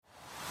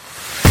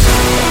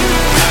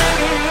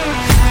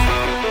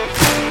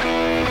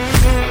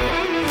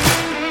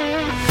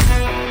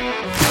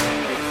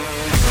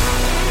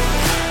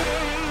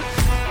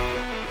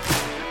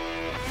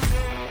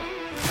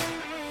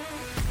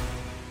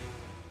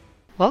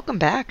Welcome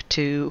back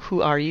to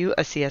Who Are You,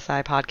 a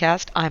CSI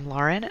podcast. I'm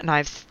Lauren, and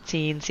I've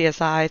seen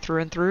CSI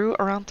through and through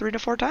around 3 to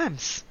 4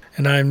 times.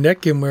 And I'm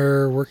Nick, and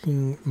we're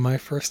working my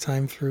first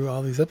time through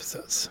all these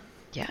episodes.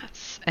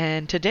 Yes,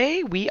 and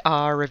today we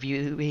are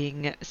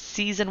reviewing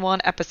Season 1,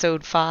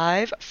 Episode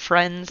 5,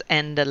 Friends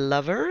and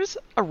Lovers,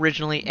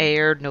 originally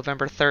aired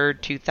November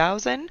 3rd,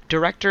 2000.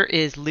 Director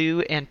is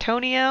Lou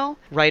Antonio.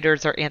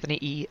 Writers are Anthony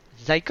E.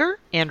 Zeiker,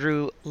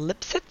 Andrew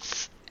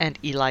Lipsitz, and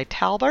Eli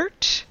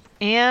Talbert.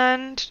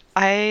 And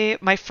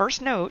my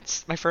first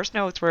notes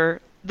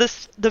were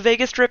the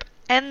Vegas Strip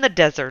and the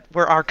desert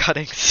were our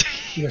cutting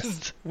scenes.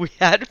 Yes. We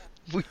had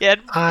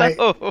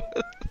both.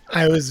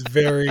 I was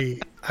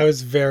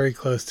very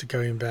close to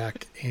going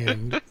back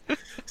and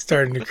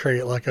starting to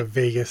create like a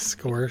Vegas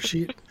score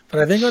sheet.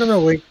 But I think I'm gonna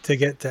wait to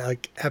get to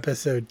like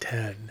episode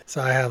 10, so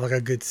I have like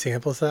a good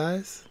sample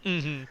size.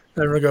 Mm-hmm.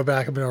 Then I'm gonna go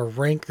back. I'm gonna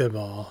rank them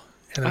all,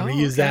 and I'm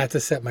gonna use that to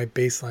set my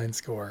baseline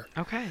score.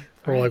 Okay.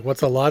 Or like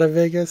what's a lot of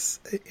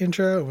Vegas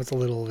intro and what's a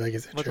little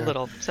Vegas intro. What's a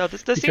little. So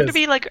this seemed to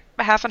be like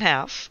half and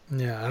half.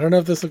 Yeah, I don't know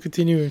if this will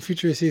continue in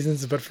future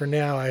seasons, but for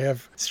now I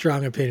have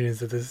strong opinions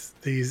that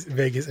these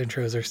Vegas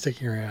intros are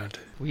sticking around.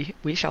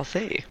 We shall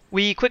see.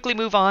 We quickly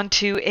move on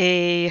to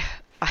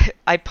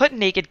I put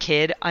Naked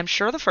Kid. I'm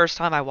sure the first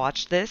time I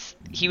watched this,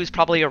 he was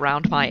probably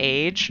around my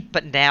age,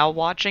 but now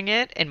watching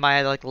it in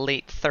my like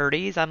late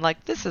 30s, I'm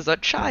like, this is a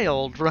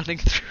child running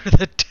through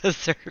the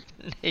desert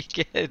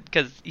naked,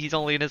 because he's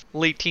only in his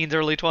late teens,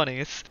 early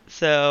 20s.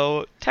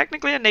 So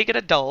technically a naked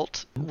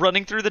adult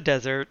running through the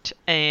desert,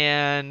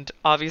 and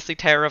obviously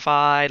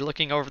terrified,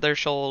 looking over their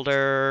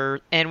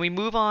shoulder. And we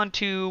move on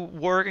to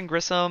Warwick and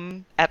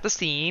Grissom at the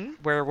scene,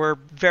 where we're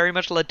very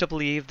much led to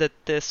believe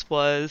that this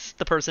was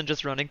the person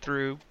just running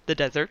through the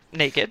desert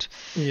naked.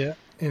 Yeah,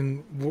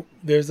 and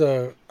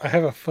I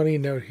have a funny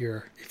note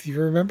here. If you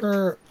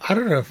remember, I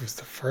don't know if it was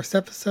the first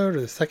episode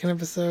or the second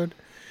episode,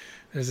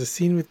 there's a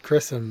scene with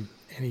Grissom,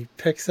 and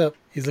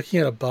he's looking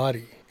at a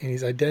body, and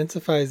he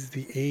identifies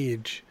the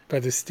age by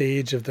the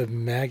stage of the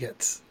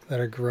maggots that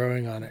are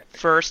growing on it.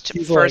 First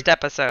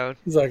episode.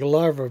 He's like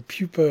larva,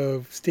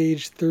 pupa,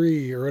 stage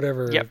 3 or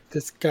whatever. Yep.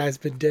 This guy's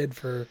been dead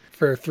for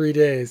 3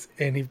 days,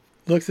 and he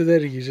looks at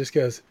it and he just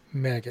goes,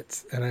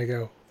 maggots. And I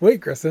go,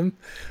 wait, Grissom,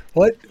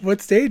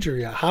 what stage are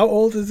you at? How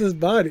old is this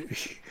body?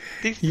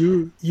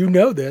 You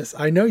know this.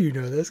 I know you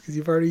know this because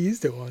you've already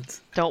used it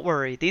once. Don't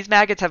worry. These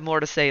maggots have more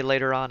to say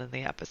later on in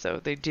the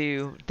episode. They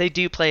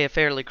do play a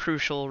fairly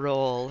crucial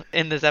role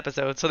in this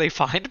episode. So they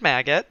find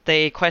Maggot.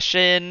 They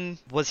question,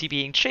 was he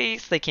being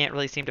chased? They can't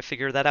really seem to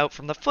figure that out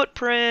from the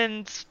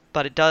footprints.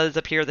 But it does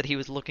appear that he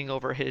was looking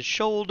over his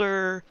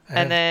shoulder. I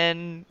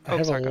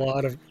have a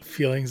lot of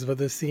feelings about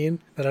this scene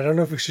that I don't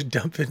know if we should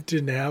dump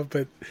into now,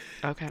 but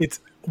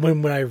it's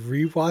when I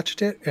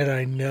rewatched it and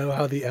I know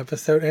how the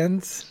episode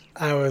ends,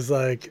 I was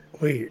like,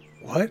 wait,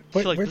 what? I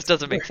feel like this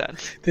doesn't make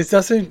sense.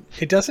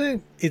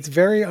 It's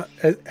very,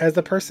 as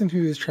the person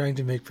who is trying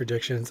to make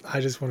predictions, I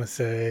just want to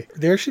say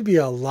there should be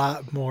a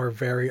lot more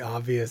very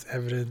obvious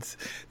evidence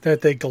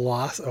that they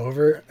gloss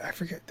over. I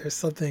forget,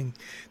 there's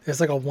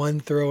like a one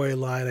throwaway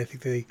line I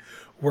think they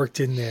worked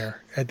in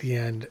there at the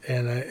end,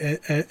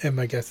 and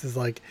my guess is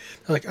like,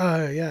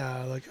 oh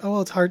yeah, like, oh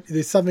well, it's hard.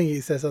 There's something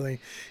he says,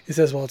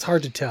 well, it's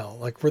hard to tell,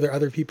 like, were there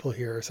other people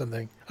here or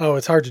something? Oh,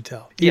 it's hard to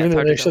tell, even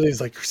though they show these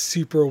like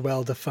super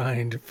well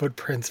defined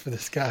footprints for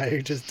this guy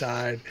who just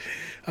died.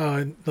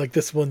 And like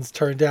this one's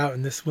turned out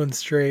and this one's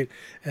straight,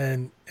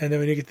 and then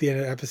when you get to the end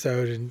of the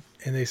episode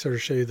and they sort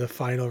of show you the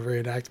final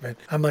reenactment,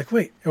 I'm like,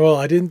 wait, well,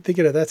 I didn't think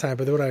it at that time,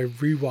 but then when I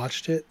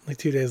rewatched it like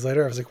 2 days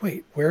later, I was like,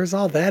 wait, where's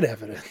all that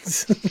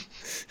evidence?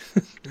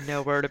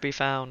 Nowhere to be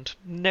found.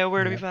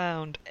 Nowhere to be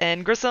found.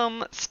 And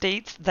Grissom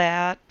states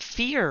that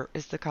fear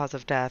is the cause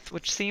of death,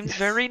 which seems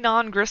very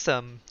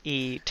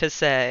non-Grissom-y to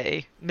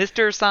say.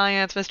 Mr.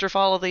 Science, Mr.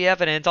 Follow the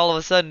Evidence, all of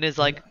a sudden is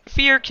like,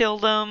 fear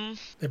killed him.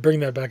 They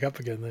bring that back up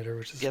again later,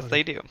 which is Yes, funny.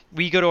 they do.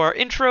 We go to our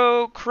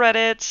intro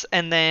credits,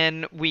 and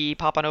then we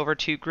pop on over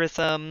to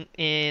Grissom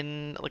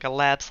in like a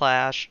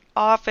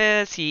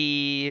lab/office.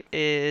 He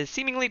is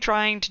seemingly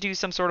trying to do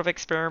some sort of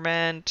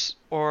experiment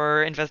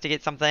or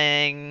investigate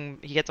something.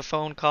 He gets a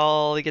phone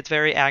call. He gets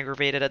very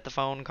aggravated at the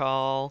phone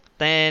call.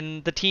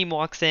 Then the team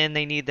walks in.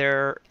 They need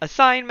their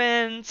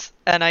assignments.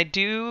 And I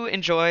do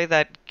enjoy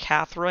that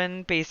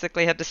Catherine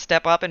basically had to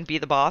step up and be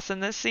the boss in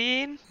this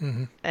scene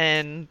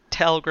and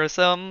tell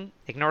Grissom,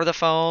 ignore the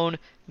phone,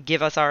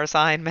 give us our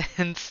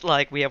assignments,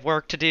 like, we have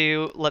work to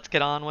do, let's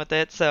get on with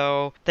it.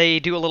 So they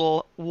do a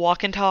little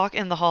walk and talk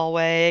in the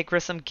hallway.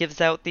 Grissom gives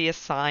out the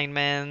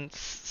assignments.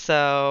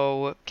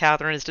 So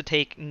Catherine is to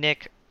take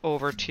Nick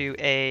over to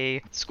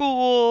a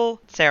school.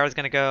 Sarah's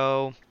going to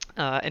go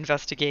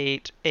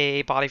investigate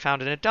a body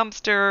found in a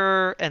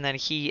dumpster, and then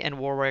he and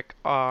Warwick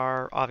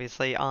are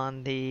obviously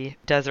on the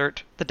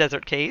desert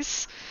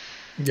case.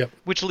 Yep.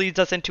 Which leads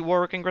us into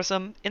Warwick and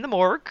Grissom in the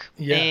morgue.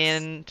 Yes.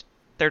 And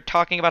they're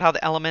talking about how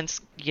the elements,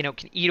 can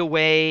eat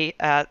away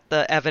at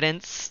the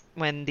evidence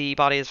when the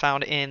body is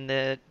found in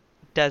the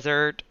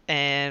desert,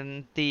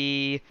 and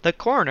the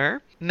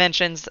coroner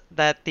mentions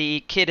that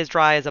the kid is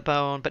dry as a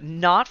bone, but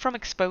not from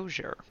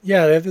exposure.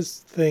 Yeah, they have this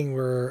thing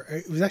where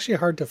it was actually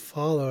hard to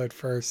follow at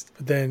first,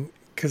 but then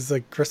because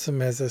like Grissom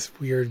has this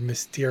weird,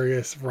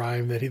 mysterious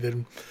rhyme that he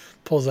then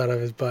pulls out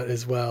of his butt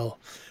as well.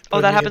 Oh,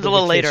 But that the happens a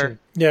little later. implication,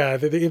 yeah,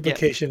 the Yeah.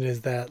 implication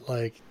is that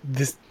like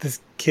this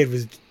kid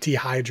was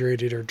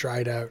dehydrated or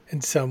dried out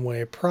in some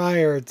way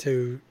prior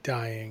to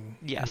dying.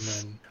 And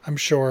Yes. then I'm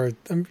sure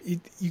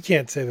you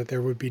can't say that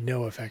there would be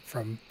no effect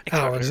from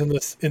hours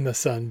Exposure. in the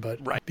sun,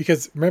 but Right.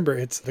 because remember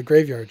it's the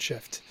graveyard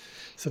shift.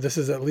 So this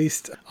is at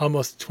least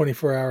almost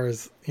 24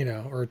 hours,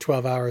 or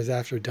 12 hours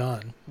after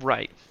dawn,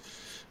 Right.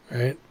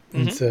 right?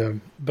 And Hmm. so,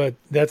 but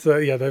that's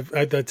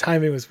the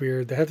timing was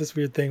weird. They have this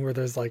weird thing where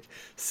there's like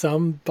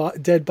some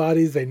dead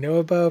bodies they know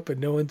about, but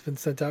no one's been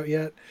sent out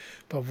yet.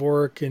 But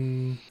Warwick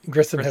and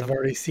Grissom have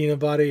already seen a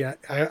body.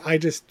 I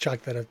just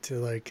chalk that up to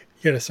like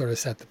you got to sort of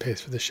set the pace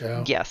for the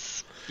show.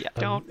 Yes. Yeah. It's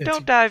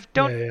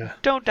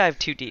Don't dive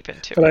too deep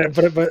into But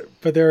it.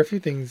 but there are a few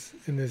things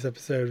in this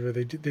episode where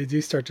they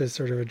do start to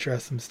sort of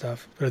address some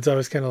stuff, but it's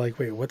always kind of like,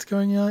 wait, what's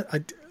going on?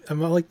 I'm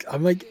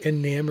like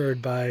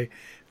enamored by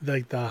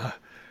like the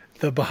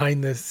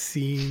behind the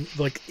scene,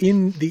 like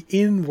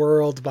in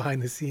world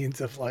behind the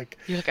scenes of like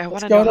You're like, I want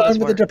what's to know going how on this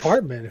with the works.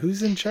 department,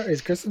 who's in charge,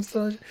 is Grissom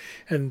still?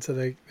 And so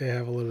they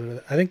have a little bit of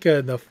that. I think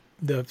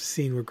the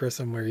scene with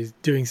Grissom where he's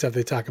doing stuff,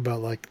 they talk about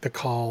like the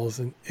calls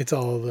and it's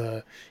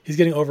all he's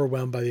getting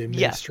overwhelmed by the Yes,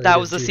 administrative that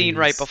was the scene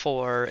right duties.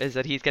 before, is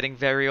that he's getting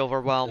very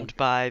overwhelmed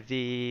by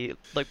the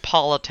like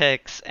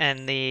politics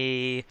and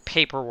the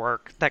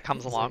paperwork that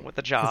comes along with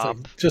the It's like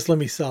job. just let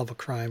me solve a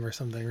crime or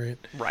something, right?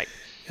 Right.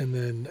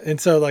 And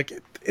so like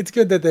it's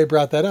good that they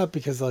brought that up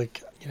because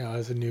like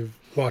as a new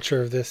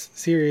watcher of this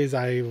series,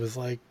 I was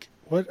like,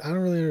 what? I don't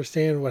really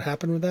understand what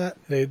happened with that.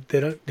 They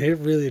didn't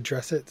really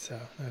address it, so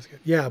that's good.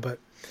 Yeah, but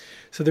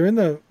so they're in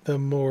the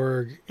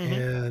morgue, Hmm.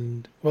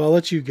 and well, I'll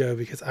let you go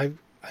because I'm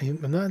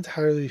not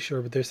entirely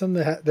sure, but there's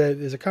something that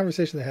is a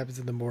conversation that happens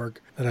in the morgue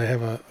that I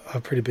have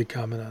a pretty big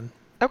comment on.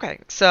 Okay,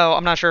 so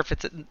I'm not sure if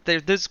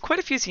there's quite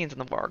a few scenes in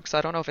the morgue, so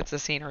I don't know if it's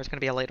this scene or it's going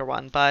to be a later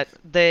one, but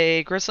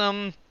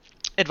Grissom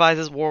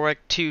advises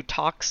Warwick to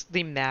tox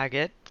the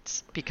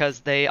maggots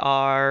because they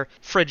are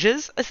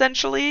fridges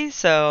essentially,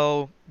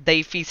 so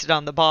they feasted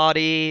on the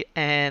body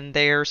and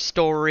they're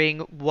storing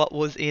what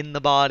was in the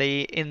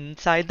body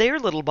inside their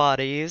little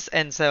bodies,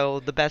 and so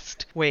the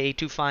best way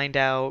to find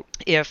out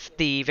if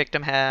the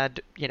victim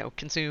had,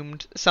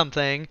 consumed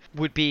something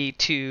would be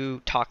to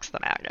tox the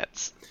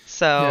maggots.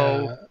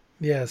 So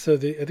Yeah, yeah. So I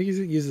think he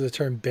uses the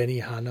term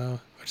Benihana,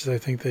 which is I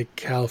think the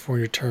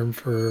California term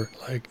for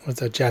like what's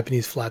that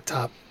Japanese flat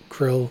top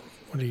grill?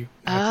 What do you?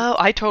 oh,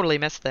 I totally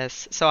missed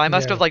this. So I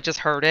must Yeah, have like just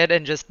heard it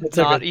and just it's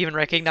like not a even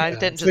recognized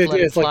it yeah. and So just let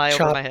it it's like fly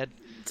over my chop. head.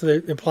 So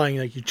they're implying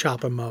like you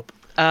chop them up.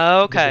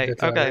 Oh, With the okay,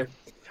 bits out, okay. right?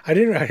 I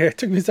didn't. It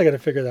took me a second to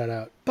figure that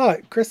out.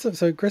 But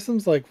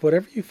Grissom's like,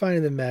 whatever you find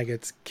in the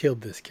maggots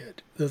killed this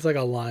kid. There's like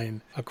a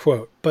line, a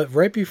quote. But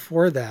right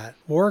before that,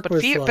 Warwick But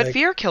was but like,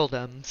 fear killed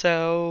him.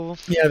 So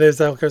yeah, there's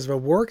that because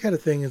Warwick had a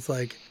thing. It's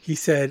like I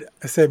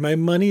said my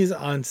money's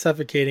on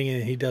suffocating,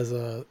 and he does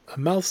a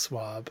mouth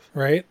swab,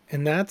 right?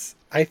 And that's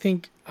I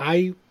think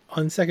I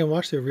on second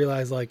watch they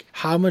realized like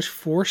how much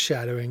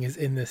foreshadowing is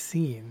in this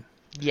scene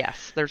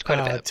yes, there's quite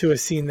a bit. to a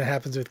scene that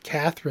happens with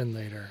Catherine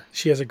later.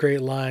 She has a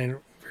great line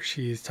where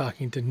she's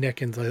talking to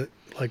Nick and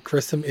like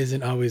Grissom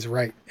isn't always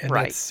right. And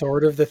Right. that's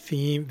sort of the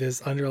theme,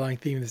 this underlying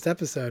theme of this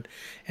episode.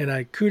 And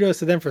I kudos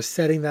to them for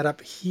setting that up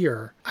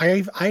here.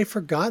 I've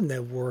forgotten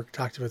that Warwick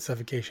talked about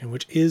suffocation,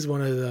 which is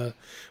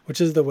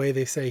the way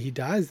they say he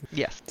dies.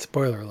 Yes.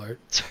 Spoiler alert.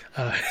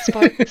 Uh,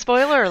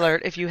 Spoiler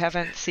alert if you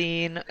haven't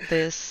seen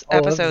this all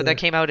of episode that the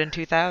came out in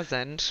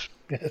 2000.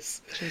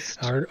 yes.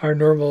 Just Our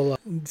normal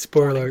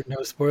warning.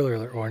 no spoiler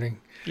alert warning.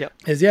 Yep.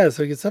 Is yeah,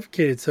 so he gets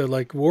suffocated. So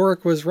like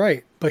Warwick was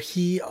right, but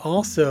he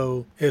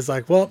also is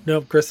like, well,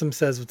 nope. Grissom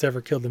says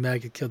whatever killed the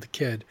maggot killed the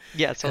kid,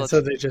 Yeah, so and let's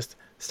so they just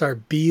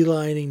start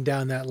beelining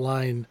down that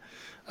line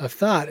of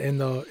thought,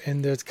 and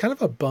there's kind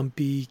of a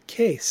bumpy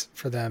case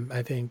for them,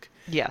 I think.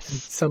 In yes.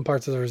 some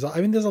parts of the result. I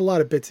mean, there's a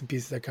lot of bits and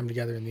pieces that come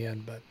together in the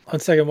end, but on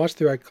second watch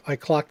through, I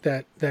clocked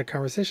that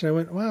conversation. I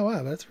went,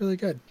 wow, that's really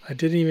good. I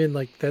didn't even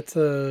like that's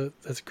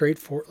great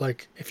for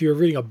like if you were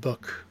reading a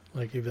book.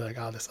 Like you'd be like,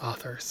 oh, this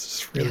author is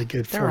just really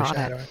good They're on it.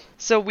 foreshadowing.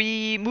 So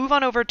we move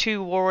on over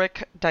to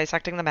Warwick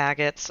dissecting the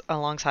maggots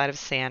alongside of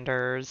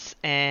Sanders,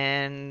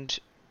 and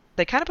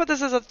they kind of put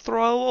this as a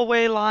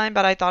throwaway line,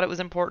 but I thought it was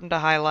important to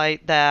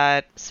highlight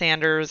that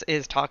Sanders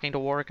is talking to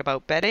Warwick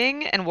about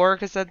betting, and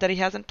Warwick has said that he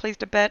hasn't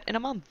placed a bet in a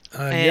month.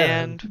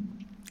 Yeah,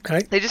 And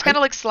I, they just kind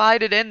of like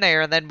slide it in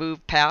there and then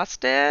move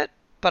past it.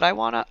 But I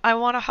wanna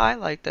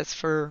highlight this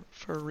for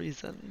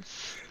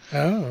reasons.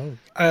 oh,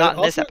 Not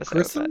in this also,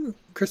 episode,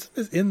 Grissom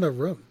is in the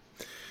room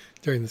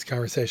during this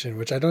conversation,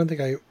 which I don't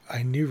think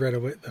I knew right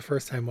away the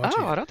first time but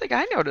watching I it. don't think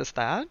I noticed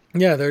that.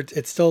 Yeah,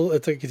 it's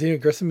like continuing.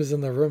 Grissom is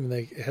in the room, and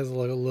it has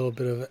like a little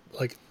bit of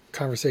like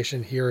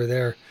conversation here or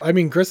there. I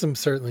mean, Grissom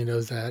certainly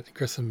knows that.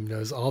 Grissom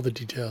knows all the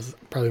details,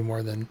 probably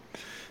more than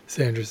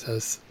Sanders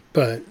does.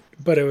 But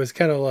it was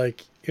kind of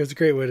like it was a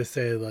great way to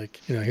say, like,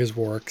 here's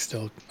Warwick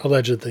still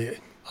allegedly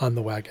on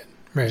the wagon,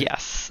 right?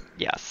 Yes,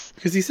 yes.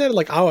 Because he said,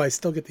 like, oh, I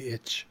still get the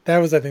itch. That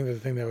was, I think, the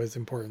thing that was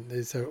important.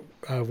 Is so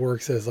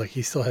Warwick says, like,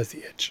 he still has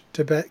the itch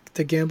to bet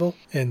to gamble,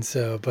 and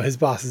so, but his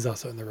boss is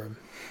also in the room.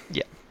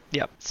 Yeah.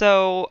 Yep.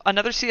 So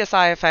another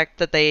CSI effect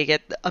that they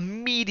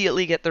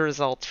immediately get the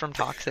results from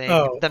toxing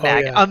the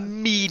maggot. Yeah.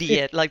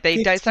 Immediate. Like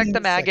they dissect the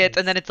maggot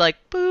and then it's like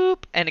boop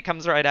and it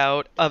comes right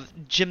out of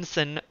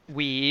Jimson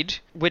weed,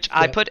 which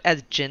I put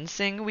as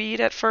ginseng weed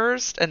at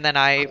first, and then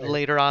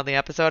later on in the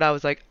episode I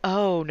was like,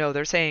 oh no,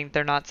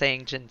 they're not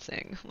saying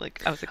ginseng.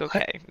 Like I was like,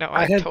 okay,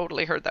 I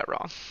totally heard that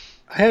wrong.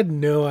 I had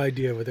no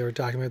idea what they were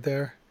talking about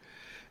there.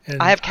 And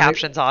I have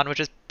captions on, which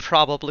is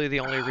probably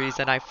the only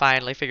reason I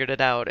finally figured it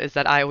out, is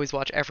that I always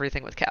watch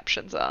everything with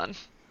captions on.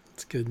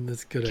 That's good.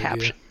 That's a good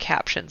idea.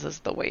 Captions is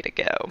the way to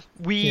go.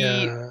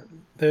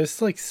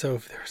 There's like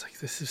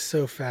this is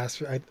so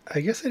fast. I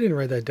guess I didn't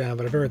write that down,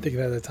 but I remember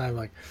thinking at the time,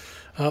 like,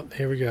 oh,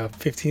 here we go,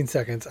 15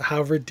 seconds.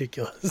 How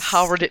ridiculous!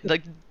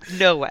 Like,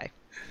 no way.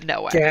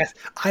 No way. Gas.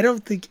 I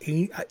don't think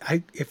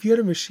if you had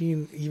a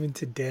machine even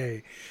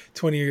today,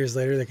 20 years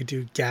later, that could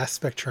do gas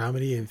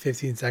spectrometry in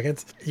 15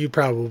 seconds, you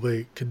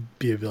probably could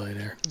be a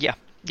billionaire. Yeah.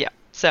 Yeah.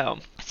 So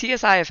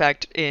CSI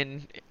effect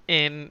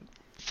in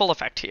full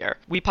effect here.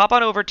 We pop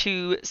on over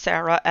to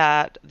Sarah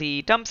at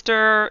the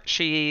dumpster.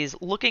 She's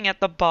looking at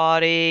the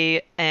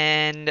body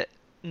and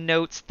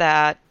notes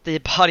that the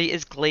body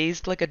is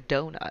glazed like a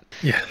donut.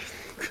 Yeah.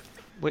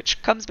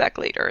 Which comes back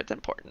later. It's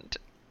important.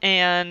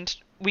 And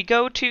we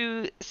go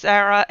to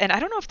Sarah, and I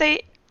don't know if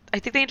I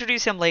think they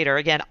introduce him later,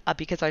 again,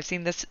 because I've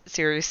seen this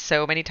series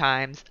so many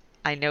times.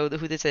 I know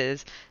who this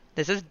is.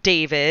 This is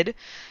David.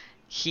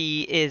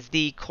 He is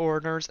the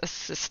coroner's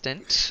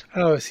assistant.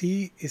 Oh, is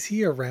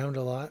he around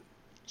a lot?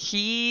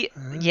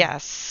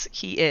 Yes,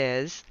 he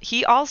is.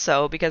 He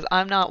also, because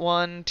I'm not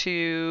one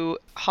to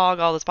hog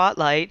all the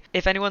spotlight,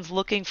 if anyone's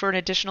looking for an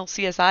additional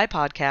CSI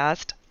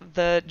podcast,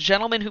 the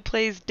gentleman who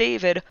plays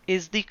David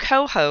is the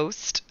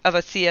co-host of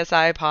a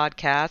CSI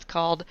podcast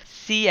called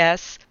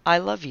CS I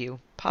Love You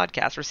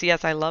podcast, or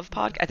CS I Love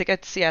podcast. I think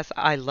it's CS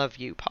I Love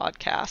You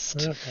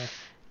podcast. Okay.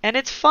 And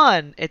it's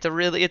fun. It's a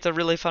really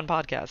fun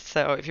podcast.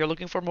 So if you're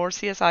looking for more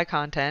CSI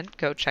content,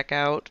 go check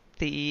out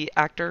the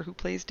actor who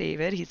plays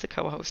David. He's the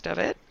co-host of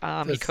it.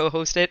 He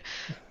co-hosts it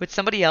with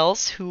somebody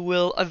else who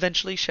will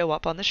eventually show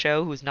up on the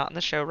show, who's not in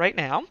the show right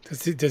now.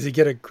 Does he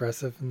get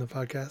aggressive in the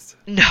podcast?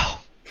 No,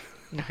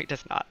 he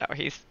does not. No,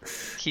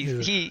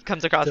 he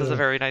comes across as a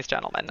very nice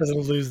gentleman.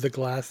 Doesn't lose the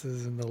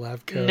glasses and the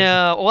lab coat.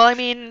 No, well, I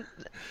mean,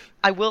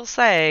 I will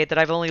say that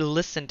I've only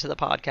listened to the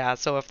podcast,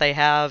 so if they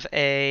have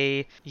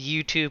a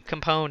YouTube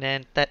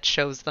component that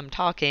shows them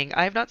talking,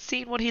 I have not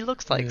seen what he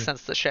looks like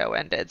since the show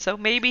ended. So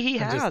maybe he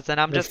has, and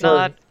I'm just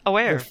not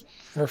aware.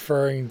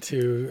 Referring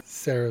to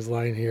Sarah's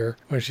line here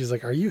when she's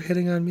like, "Are you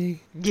hitting on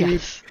me?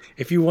 Yes.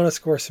 If you want to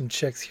score some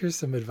chicks, here's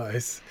some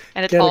advice."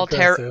 And it's all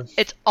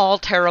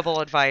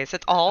terrible advice.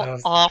 It's all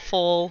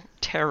awful,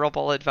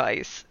 terrible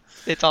advice.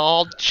 It's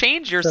all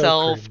change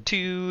yourself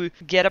to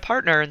get a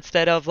partner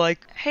instead of like,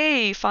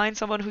 hey, find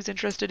someone who's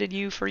interested in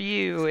you for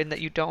you, and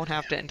that you don't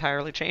have to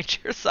entirely change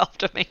yourself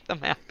to make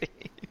them happy.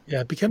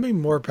 Yeah, becoming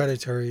more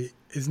predatory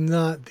is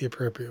not the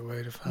appropriate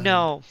way to find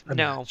No.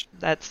 match.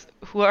 That's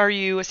Who Are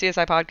You? A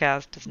CSI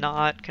podcast does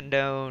not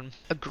condone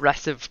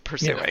aggressive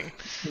pursuing.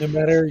 Yeah. No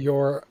matter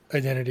your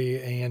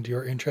identity and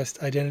your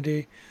interest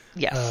identity.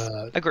 Yes,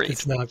 agreed.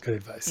 It's not good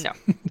advice. No,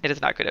 it is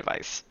not good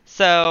advice.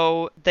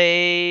 So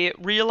they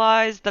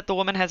realize that the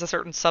woman has a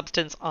certain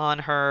substance on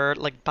her,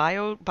 like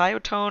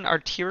biotone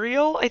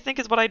arterial, I think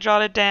is what I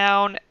jotted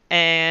down.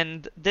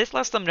 And this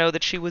lets them know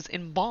that she was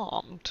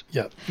embalmed.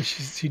 Yeah,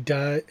 she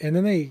died, and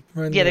then they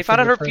run. Yeah, they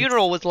found out her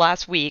funeral was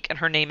last week, and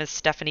her name is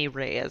Stephanie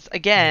Reyes.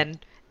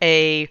 Again,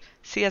 a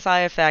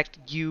CSI effect.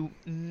 You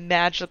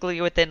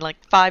magically, within like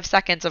 5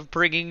 seconds of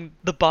bringing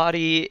the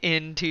body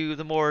into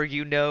the morgue,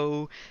 you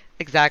know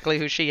exactly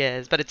who she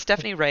is. But it's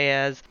Stephanie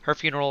Reyes. Her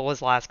funeral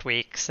was last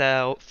week,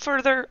 so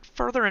further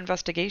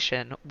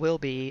investigation will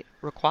be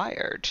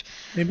required.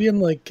 Maybe in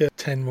like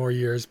 10 more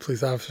years,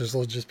 police officers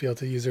will just be able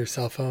to use their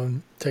cell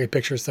phone, take a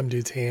picture of some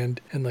dude's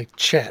hand, and like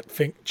chat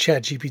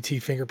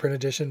GPT fingerprint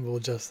edition will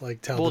just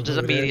like tell them. We'll just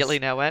immediately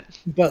know it.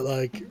 But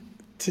like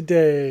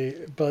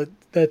today, but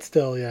that's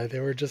still, yeah, they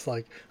were just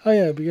like, oh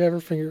yeah, we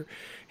have her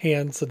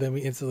hand, so then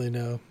we instantly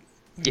know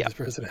who this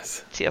person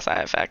is.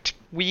 CSI effect.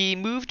 We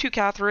move to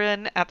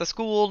Catherine at the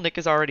school. Nick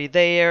is already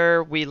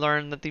there. We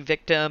learn that the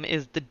victim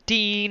is the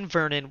dean,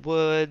 Vernon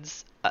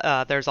Woods.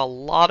 There's a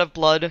lot of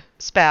blood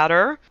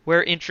spatter.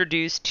 We're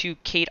introduced to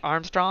Kate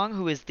Armstrong,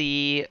 who is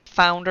the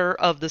founder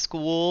of the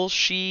school.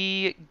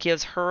 She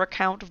gives her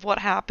account of what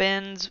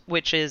happens,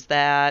 which is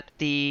that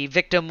the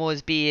victim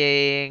was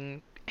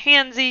being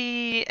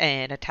handsy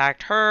and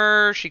attacked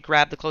her. She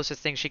grabbed the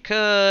closest thing she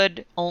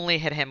could, only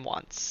hit him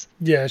once.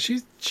 Yeah, she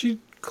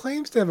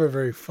claims to have a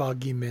very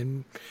foggy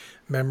memory.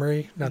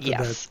 Not that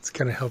that's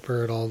going to help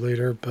her at all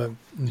later, but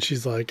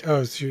she's like,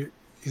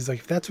 he's like,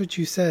 if that's what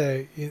you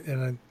say,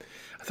 and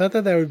I thought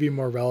that would be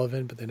more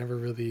relevant, but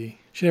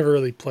she never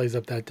really plays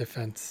up that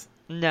defense.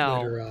 No.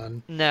 later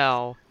on.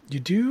 No. You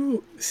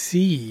do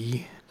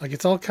see, like,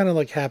 it's all kind of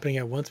like happening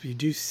at once, but you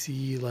do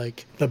see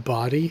like the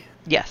body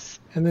Yes.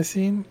 in the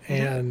scene. Mhm.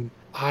 And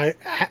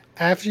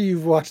after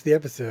you've watched the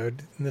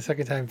episode and the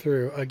second time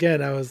through,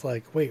 again, I was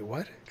like, wait,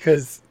 what?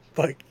 Because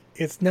like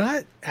it's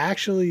not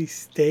actually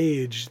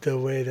staged the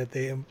way that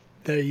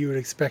you would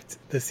expect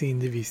the scene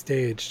to be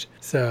staged.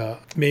 So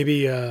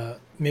maybe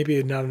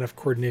not enough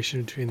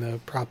coordination between the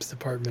props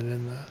department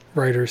and the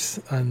writers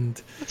on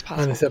It's this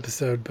possible.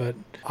 episode. But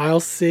I'll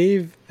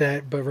save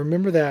that. But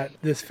remember that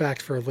this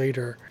fact for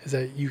later is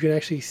that you can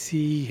actually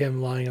see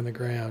him lying on the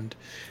ground,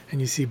 and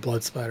you see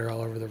blood splatter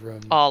all over the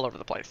room. All over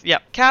the place.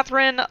 Yep.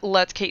 Catherine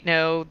lets Kate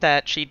know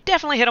that she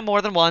definitely hit him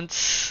more than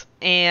once.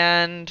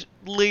 And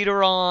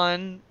later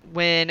on,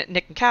 when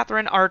Nick and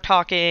Catherine are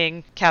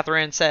talking,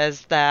 Catherine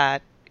says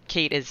that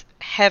Kate is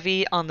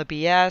heavy on the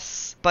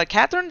BS. But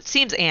Catherine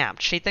seems amped.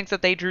 She thinks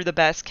that they drew the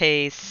best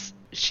case.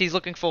 She's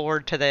looking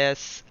forward to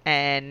this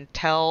and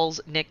tells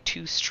Nick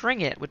to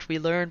string it, which we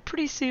learn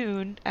pretty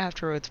soon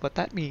afterwards what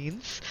that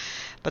means.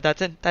 But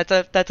that's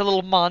a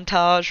little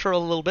montage for a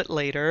little bit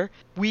later.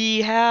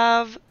 We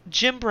have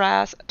Jim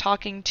Brass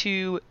talking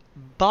to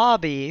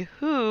Bobby,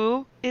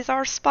 who is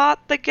our Spot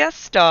the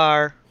guest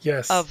star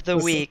Yes, of the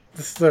week.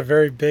 this is a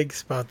very big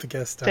spot the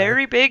guest star.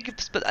 Very big.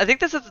 I think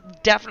this is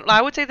definitely.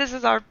 I would say this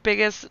is our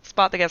biggest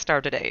Spot the guest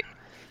star to date.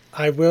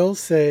 I will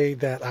say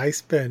that I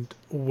spent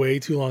way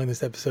too long in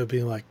this episode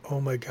being like, "Oh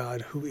my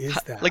god, who is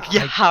that? Like,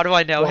 yeah, how do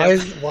I know why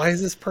him? why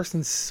is this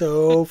person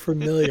so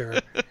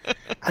familiar?"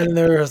 And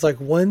there was like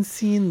one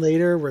scene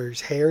later where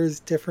his hair is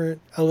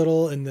different a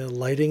little and the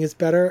lighting is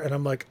better, and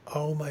I'm like,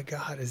 "Oh my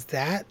god, is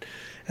that?"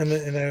 And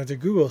then I went to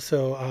Google.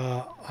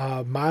 So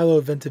Milo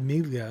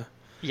Ventimiglia,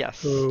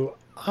 Yes. who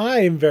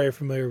I am very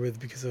familiar with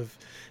because of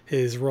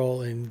his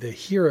role in the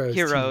Heroes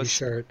TV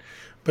show.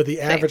 But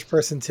the average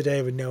person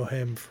today would know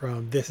him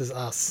from This Is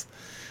Us,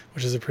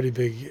 which is a pretty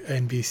big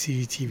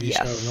NBC TV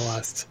show in the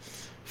last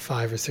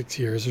 5 or 6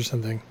 years or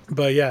something.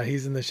 But yeah,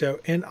 he's in the show.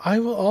 And I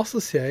will also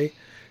say,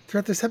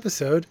 throughout this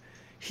episode,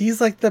 he's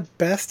like the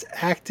best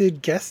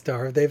acted guest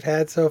star they've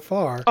had so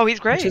far. Oh, he's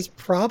great. Which is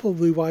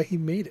probably why he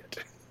made it.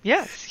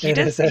 Yes, he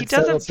does. He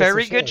does a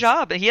very good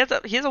job. He has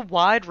a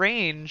wide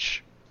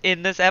range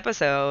in this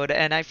episode,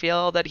 and I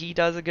feel that he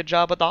does a good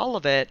job with all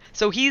of it.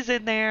 So he's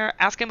in there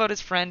asking about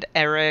his friend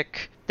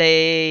Eric.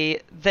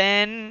 They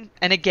then,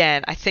 and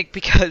again, I think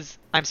because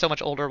I'm so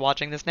much older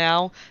watching this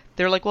now,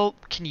 they're like, well,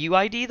 can you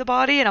ID the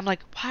body? And I'm like,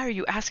 why are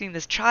you asking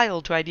this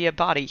child to ID a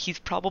body? He's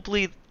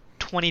probably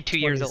 22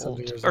 years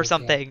old or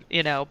something,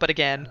 you know. But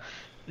again,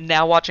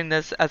 now watching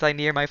this as I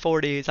near my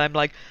 40s, I'm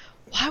like,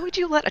 why would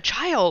you let a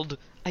child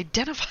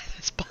identify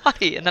this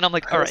body? And then I'm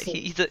like, all right,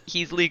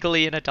 he's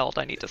legally an adult.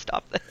 I need to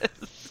stop this.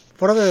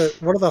 One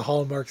of the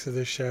hallmarks of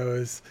this show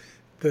is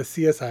the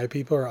CSI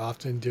people are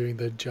often doing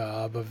the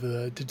job of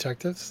the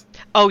detectives.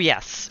 Oh,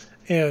 yes.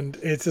 And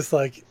it's just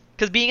like...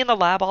 Because being in the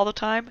lab all the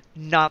time,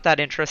 not that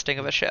interesting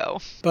of a show.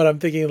 But I'm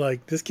thinking,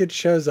 like, this kid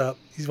shows up.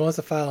 He wants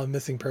to file a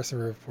missing person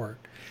report.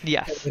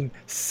 Yes. And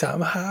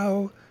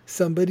somehow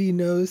somebody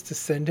knows to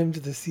send him to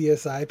the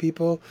CSI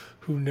people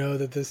who know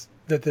that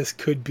this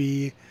could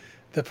be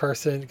the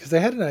person. Because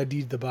they hadn't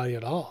ID'd the body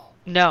at all.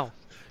 No.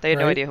 They had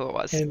no idea who it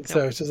was. And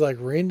so it's just like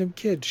random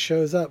kid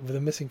shows up with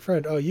a missing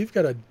friend. Oh, you've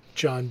got a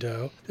John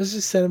Doe. Let's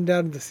just send him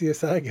down to the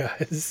CSI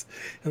guys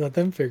and let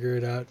them figure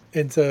it out.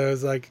 And so it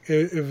was like,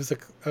 it was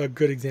a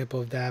good example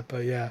of that.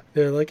 But yeah,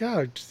 they're like,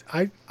 oh,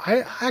 I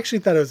actually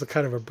thought it was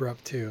kind of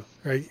abrupt too,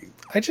 right?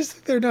 I just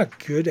think they're not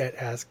good at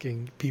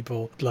asking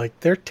people, like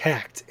their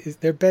tact,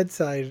 their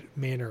bedside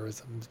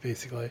mannerisms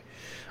basically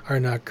are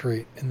not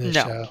great in this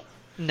show.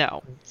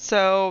 No.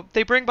 So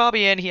they bring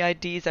Bobby in. He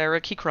IDs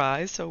Eric. He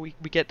cries. So we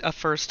get a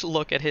first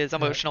look at his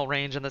emotional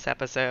range in this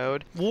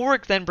episode.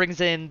 Warwick then brings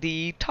in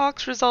the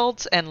tox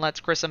results and lets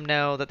Grissom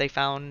know that they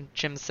found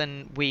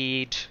Jimson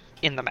weed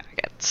in the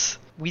maggots.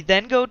 We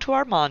then go to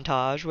our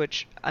montage,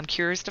 which I'm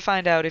curious to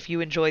find out if you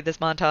enjoyed this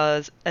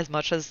montage as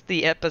much as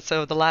the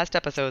last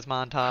episode's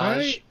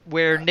montage,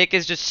 where Nick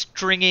is just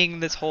stringing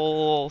this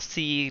whole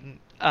scene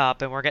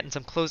up, and we're getting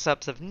some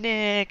close-ups of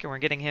Nick, and we're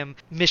getting him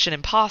Mission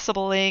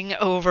Impossible-ing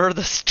over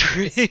the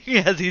string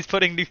as he's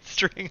putting new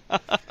string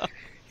up.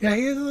 Yeah,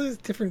 he has all these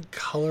different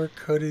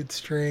color-coded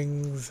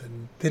strings,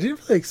 and they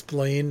didn't really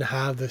explain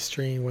how the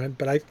string went,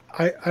 but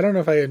I don't know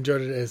if I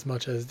enjoyed it as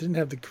much as it didn't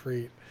have the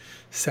great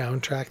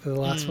soundtrack that the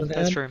last one had.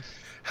 That's true.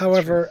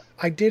 However,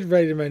 I did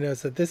write in my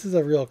notes that this is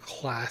a real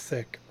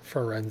classic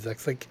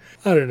forensics. Like,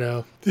 I don't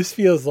know. This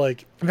feels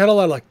like... I've had a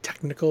lot of, like,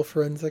 technical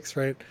forensics,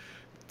 right?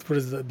 What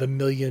is the $1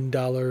 million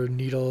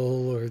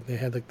needle, or they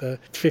had like the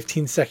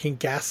 15-second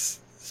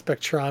gas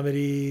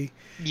spectrometry.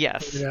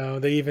 Yes. You know,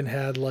 they even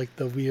had like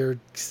the weird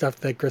stuff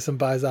that Grissom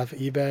buys off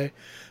eBay.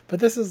 But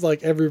this is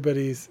like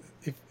everybody's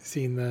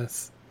seen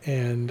this,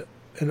 and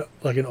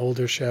like an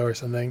older show or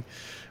something,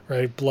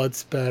 right? Blood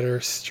spatter,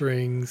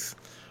 strings,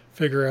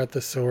 figure out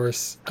the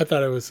source. I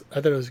thought it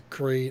was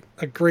great.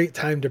 A great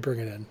time to bring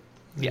it in.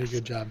 Really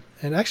good job.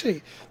 And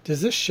actually,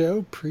 does this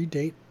show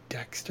predate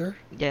Dexter?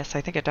 Yes,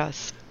 I think it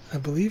does. I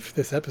believe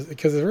this episode,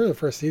 because it's really the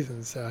first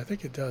season, so I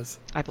think it does.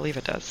 I believe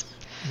it does.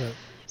 But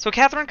So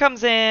Catherine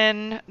comes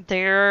in.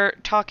 They're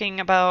talking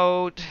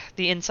about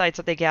the insights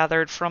that they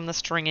gathered from the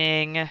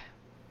stringing.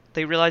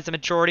 They realize the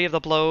majority of the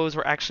blows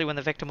were actually when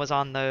the victim was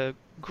on the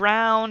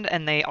ground,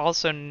 and they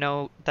also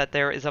note that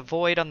there is a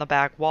void on the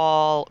back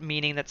wall,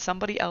 meaning that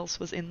somebody else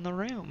was in the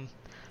room.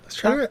 let's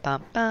try to.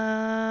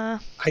 Ba-ba-ba.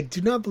 I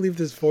do not believe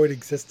this void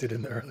existed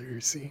in the earlier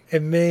scene.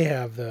 It may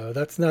have, though.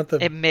 That's not the.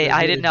 It may. the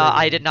I really did not. big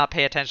I one. did not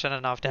pay attention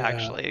enough to Yeah.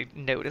 actually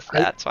notice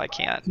that, so I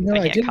can't. No, I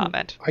can't didn't.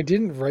 comment. I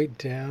didn't write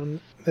down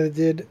that it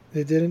did.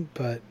 It didn't.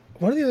 But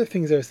one of the other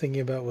things I was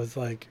thinking about was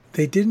like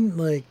they didn't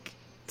like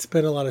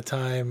spend a lot of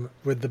time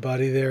with the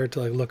body there to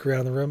like look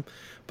around the room.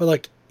 But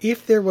like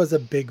if there was a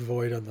big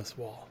void on this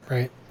wall,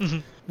 right? Mm-hmm.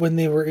 When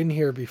they were in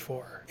here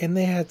before, and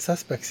they had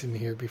suspects in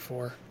here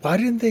before, why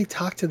didn't they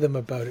talk to them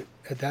about it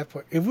at that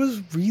point? It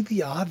was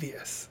really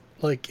obvious.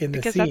 Like in the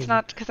Because scene.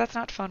 that's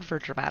not fun for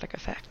dramatic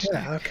effect.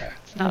 Yeah. Okay.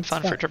 It's not That's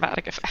fun fine. for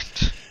dramatic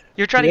effect.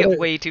 You're trying The to get other-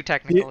 way too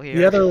technical here.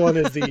 The other one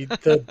is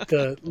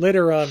the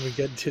later on we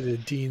get to the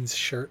dean's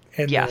shirt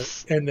and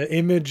Yes. the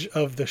image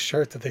of the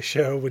shirt that they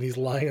show when he's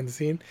lying on the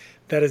scene.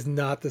 That is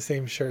not the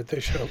same shirt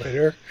they show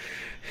later.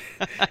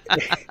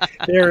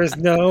 There is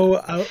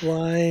no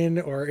outline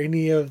or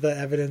any of the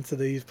evidence that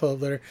they pulled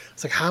up later.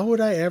 It's like, how would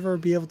I ever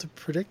be able to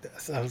predict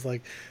this? I was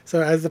like,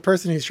 so as the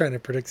person who's trying to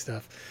predict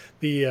stuff,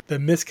 the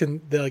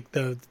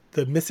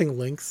missing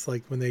links,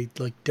 like when they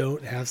like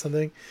don't have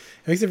something,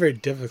 it makes it very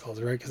difficult,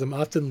 right? Because I'm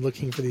often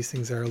looking for these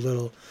things that are a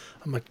little,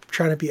 I'm like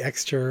trying to be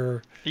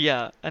extra.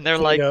 Yeah, and they're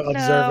You like, know, no,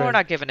 observant. we're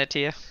not giving it to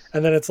you.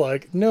 And then it's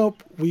like,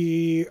 nope,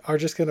 we are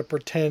just going to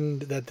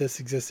pretend that this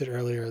existed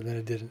earlier and then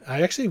it didn't.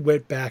 I actually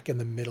went back in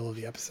the middle of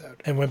the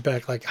episode and went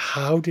back like,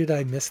 how did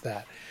I miss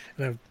that?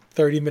 And I'm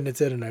 30 minutes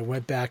in and I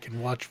went back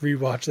and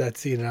rewatched that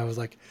scene and I was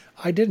like,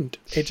 I didn't.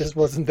 It just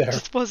wasn't there.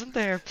 Just wasn't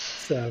there.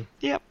 So,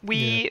 Yep,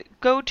 we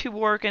go to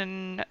work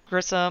in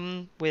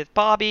Grissom with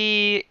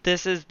Bobby.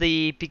 This is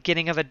the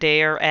beginning of a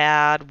Dare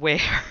ad where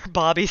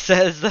Bobby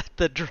says that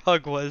the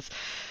drug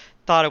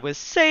thought it was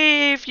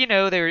safe,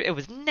 it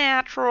was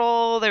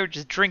natural, they were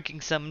just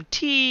drinking some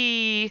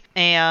tea,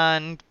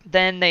 and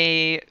then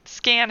they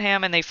scan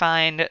him and they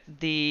find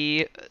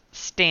the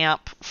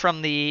stamp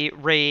from the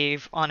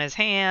rave on his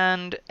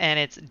hand, and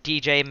it's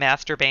DJ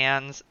Master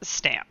Band's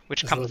stamp,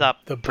 which comes up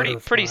the pretty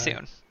butterfly.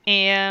 soon.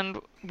 And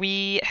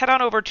we head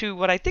on over to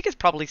what I think is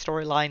probably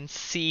storyline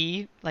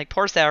C. Like,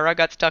 poor Sarah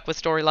got stuck with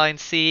storyline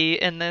C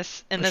in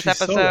this she's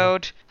episode. solo.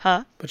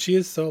 Huh? but she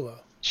is solo.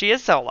 She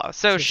is solo.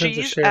 So She tends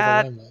to she's share the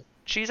at limelight.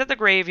 She's at the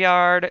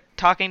graveyard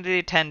talking to the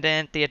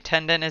attendant. The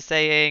attendant is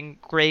saying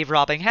grave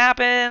robbing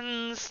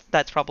happens.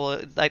 That's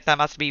probably like that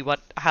must be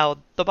how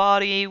the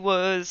body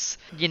was,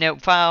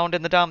 found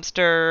in the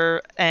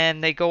dumpster.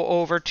 And they go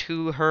over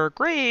to her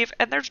grave,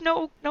 and there's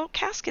no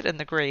casket in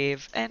the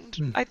grave.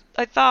 And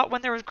I thought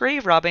when there was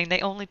grave robbing,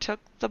 they only took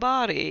the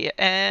body.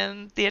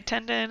 And the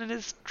attendant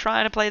is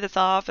trying to play this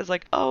off as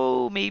like,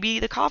 oh, maybe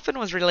the coffin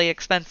was really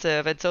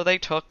expensive, and so they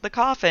took the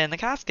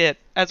casket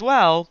as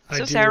well.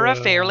 So Sarah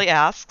fairly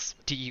asks,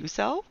 do you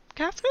sell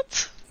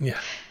caskets? Yeah.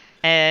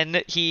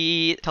 And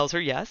he tells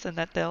her yes, and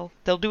that they'll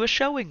do a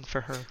showing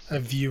for her. A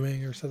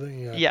viewing or something.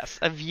 Yeah. Yes,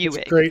 a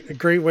viewing. It's a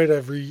great way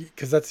to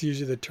because that's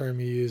usually the term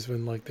you use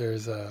when like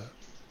there's a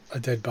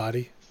dead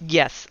body.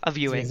 Yes, a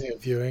viewing. A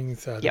viewing,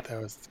 so Yep.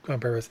 that was on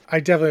purpose. I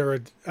definitely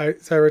read.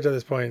 I read to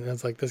this point, and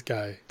it's like this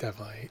guy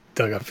definitely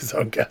dug up his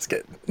own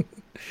casket.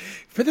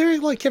 But they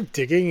like kept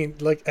digging,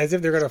 and, like as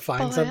if they're gonna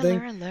find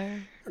something,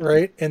 Alert.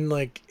 right? And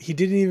like he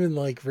didn't even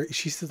like.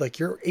 She said like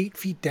you're 8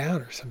 feet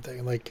down or something.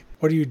 And, like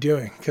what are you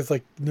doing? Because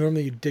like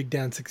normally you dig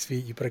down 6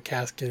 feet, you put a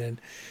casket in,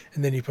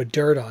 and then you put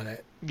dirt on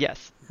it.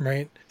 Yes.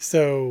 Right.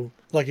 So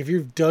like if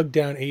you've dug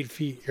down 8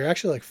 feet, you're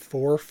actually like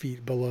 4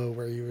 feet below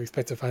where you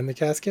expect to find the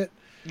casket.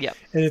 Yep.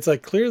 And it's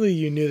like clearly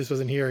you knew this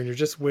wasn't here, and you're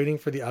just waiting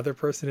for the other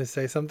person to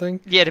say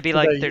something. Yeah, to be so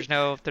like, that there's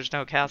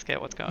no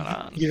casket. What's going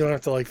on? You don't have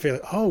to like feel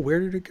like, oh,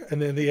 where did it go?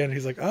 And then in the end,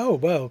 he's like, oh,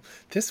 well,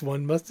 this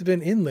one must have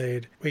been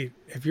inlaid. Wait,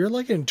 if you're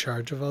like in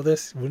charge of all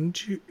this,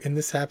 wouldn't you? And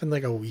this happened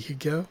like a week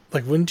ago.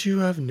 Like, wouldn't you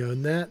have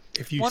known that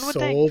if you One would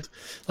sold?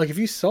 Like, if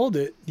you sold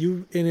it,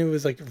 and it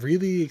was like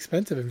really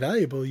expensive and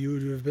valuable, you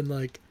would have been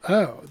like,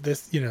 oh,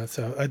 this,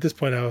 So at this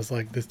point, I was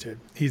like, this dude,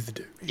 he's the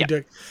dude. Yeah.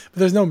 But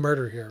there's no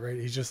murder here, right?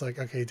 He's just like,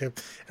 okay,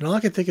 and all I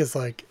could think is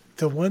like.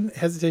 The one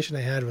hesitation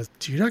I had was,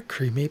 do you not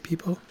cremate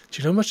people? Do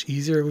you know how much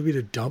easier it would be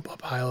to dump a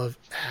pile of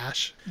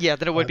ash? Yeah,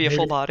 then it would be a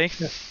full body.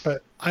 Yeah,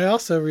 but I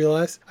also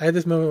realized I had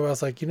this moment where I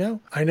was like,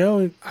 I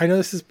know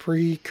this is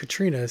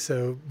pre-Katrina,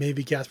 so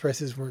maybe gas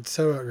prices weren't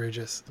so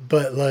outrageous,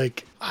 but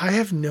like I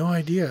have no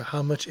idea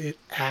how much it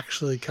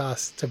actually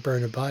costs to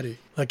burn a body.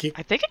 Like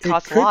I think it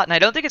costs a lot, and I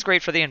don't think it's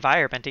great for the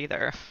environment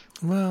either.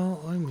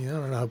 Well, I mean, I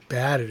don't know how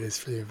bad it is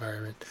for the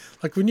environment.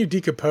 Like when you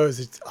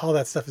decompose, all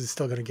that stuff is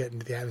still going to get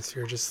into the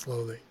atmosphere just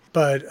slowly.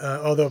 But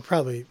although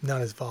probably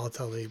not as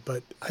volatilely.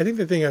 But I think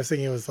the thing I was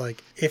thinking was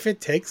like, if it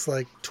takes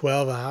like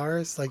 12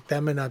 hours, like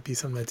that might not be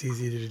something that's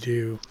easy to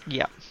do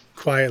Yeah.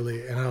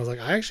 quietly, and I was like,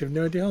 I actually have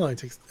no idea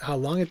how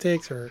long it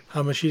takes, or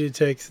how much heat it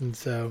takes, and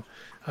so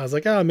I was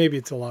like, oh, maybe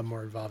it's a lot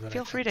more involved than I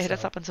Feel free think. to hit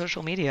us So up on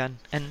social media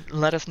and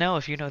let us know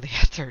if you know the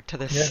answer to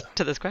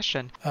yeah, this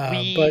question.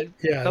 but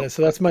yeah, Oh,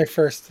 so that's my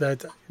first.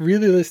 That's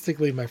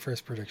realistically my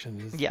first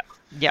prediction is yeah,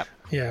 yeah.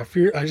 yeah.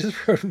 I just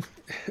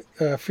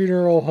wrote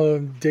funeral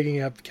home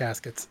digging up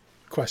caskets?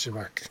 Question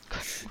mark.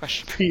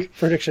 Question.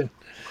 Prediction.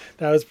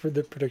 That was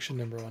the prediction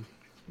number one.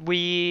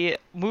 We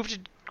moved to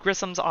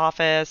Grissom's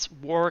office.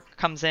 Warwick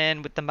comes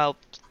in with the mouth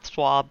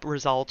swab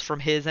results from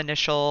his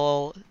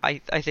initial. I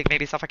think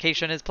maybe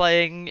suffocation is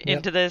playing Yep.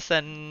 into this,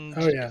 and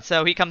Oh yeah.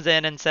 so he comes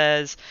in and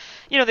says,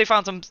 they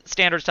found some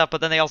standard stuff,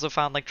 but then they also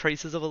found like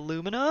traces of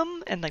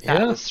aluminum, and like that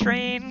Yeah. was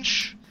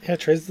strange. Yeah,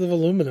 traces of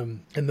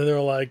aluminum. And then they're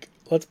like,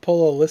 let's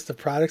pull a list of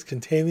products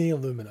containing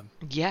aluminum.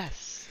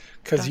 Yes.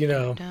 Because, Dun,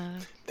 dun, dun.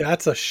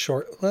 that's a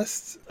short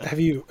list. Have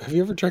you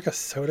ever drank a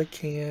soda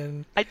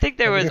can? I think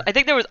there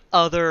was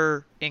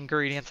other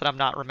ingredients that I'm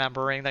not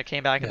remembering that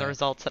came back in the Yeah.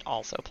 results that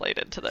also played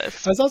into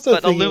this. I was also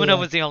But thinking, aluminum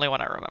like, was the only one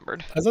I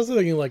remembered. I was also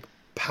thinking like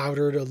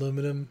powdered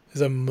aluminum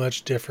is a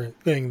much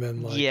different thing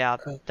than like Yeah,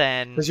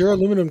 then because your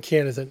aluminum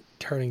can isn't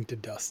turning to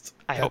dust.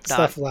 I That hope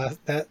stuff not.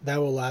 that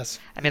will last.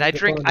 I mean, I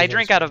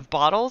drink out of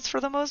bottles for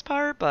the most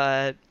part,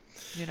 but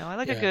I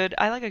like Yeah.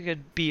 I like a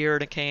good beer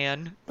in a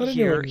can But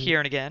here anyone-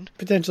 and again.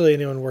 Potentially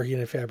anyone working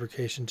in a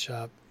fabrication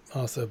shop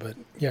also, but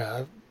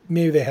yeah,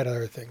 maybe they had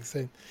other things.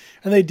 And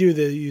they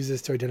use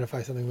this to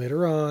identify something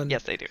later on.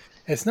 Yes, they do.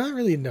 It's not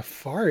really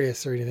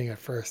nefarious or anything at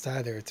first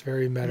either. It's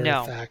very matter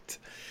No. of fact.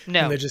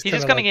 No, And they're he's kinda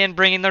just coming like- in,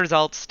 bringing the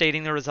results,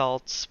 stating the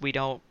results.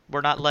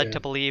 We're not led Okay. to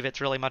believe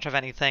it's really much of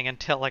anything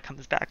until it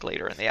comes back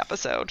later in the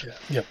episode. Yeah.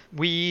 Yep.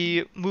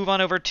 We move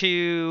on over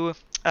to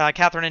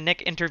Catherine and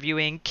Nick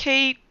interviewing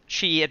Kate.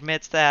 She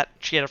admits that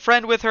she had a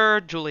friend with her,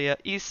 Julia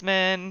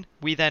Eastman.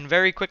 We then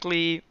very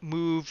quickly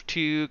move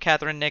to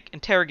Catherine and Nick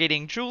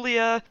interrogating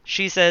Julia.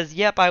 She says,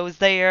 yep, I was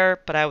there,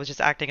 but I was just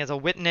acting as a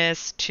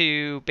witness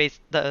to base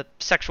the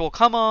sexual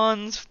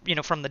come-ons,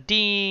 from the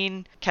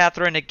dean.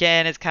 Catherine,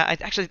 again, is I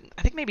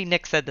think maybe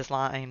Nick said this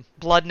line.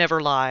 Blood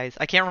never lies.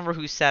 I can't remember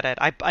who said it.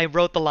 I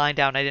wrote the line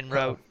down. I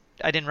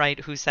didn't write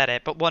who said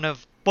it, but one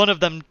of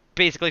them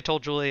basically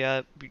told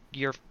Julia,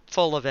 you're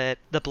full of it.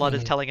 The blood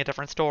is telling a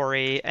different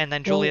story. And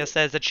then Julia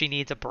says that she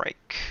needs a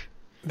break.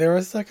 There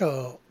was like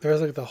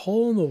the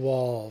hole in the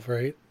wall,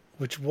 right?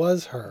 Which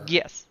was her.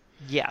 Yes.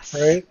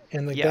 Right?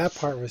 And like Yes. that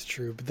part was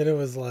true. But then it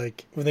was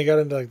like when they got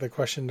into like the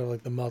question of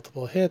like the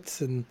multiple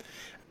hits and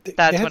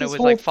That's when it was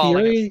like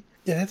falling. Theory,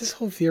 yeah, they had this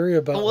whole theory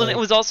about Well, and it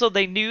was also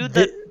they knew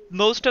that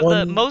most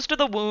of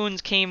the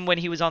wounds came when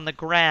he was on the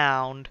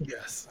ground.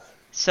 Yes.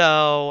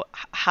 So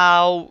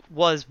how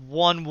was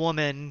one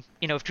woman,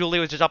 if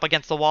Julia was just up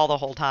against the wall the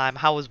whole time,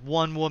 how was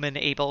one woman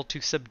able to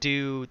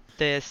subdue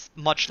this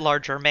much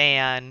larger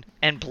man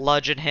and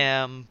bludgeon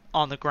him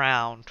on the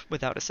ground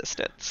without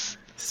assistance?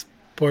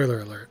 Spoiler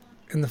alert.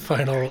 In the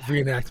final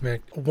reenactment,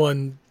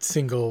 one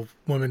single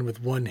woman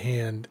with one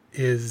hand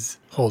is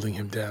holding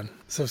him down.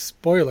 So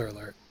spoiler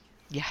alert.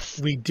 Yes.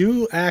 We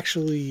do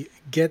actually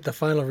get the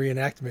final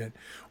reenactment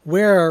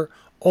where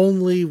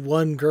only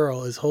one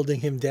girl is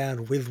holding him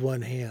down with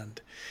one hand.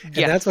 And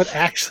that's what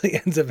actually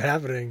ends up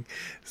happening.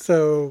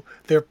 So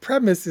their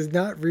premise is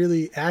not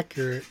really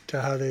accurate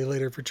to how they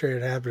later portray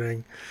it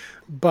happening.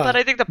 But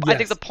I think the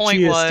point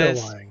she is was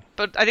still lying.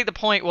 But I think the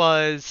point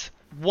was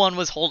one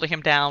was holding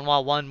him down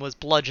while one was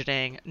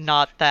bludgeoning,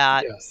 not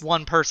that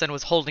one person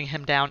was holding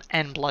him down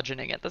and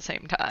bludgeoning at the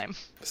same time.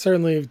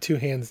 Certainly 2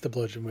 hands to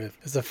bludgeon with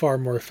is a far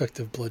more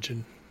effective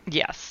bludgeon.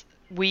 Yes.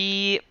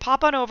 We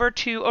pop on over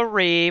to a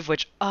rave,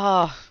 which,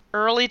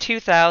 early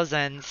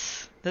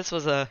 2000s. This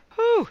is a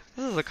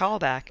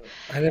callback.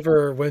 I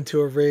never went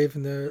to a rave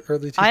in the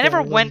early 2000s. I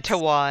never went to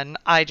one.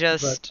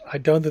 But I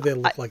don't think they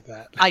look like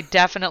that. I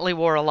definitely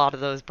wore a lot of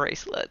those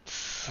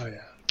bracelets. Oh,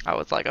 yeah. I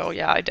was like, oh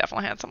yeah, I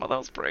definitely had some of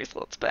those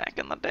bracelets back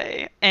in the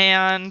day.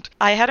 And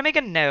I had to make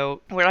a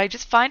note where I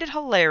just find it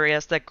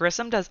hilarious that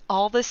Grissom does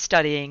all this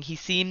studying. He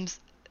seems...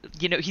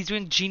 he's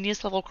doing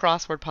genius level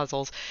crossword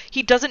puzzles.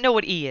 He doesn't know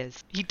what E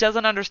is. He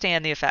doesn't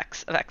understand the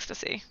effects of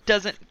ecstasy.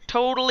 Doesn't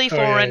totally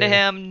foreign to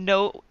him.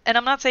 No, and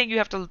I'm not saying you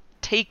have to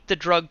take the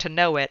drug to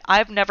know it.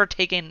 I've never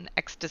taken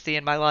ecstasy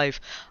in my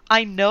life.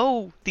 I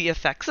know the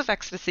effects of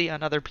ecstasy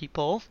on other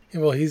people.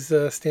 Yeah, well, he's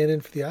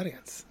standing for the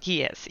audience.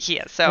 He is.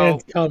 So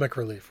and comic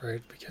relief,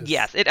 right? Because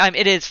yes, it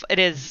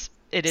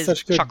is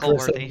such good chuckle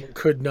worthy. Grissom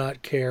could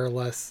not care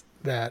less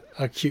that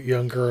a cute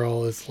young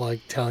girl is like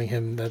telling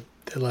him that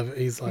they love it.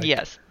 He's like,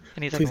 yes.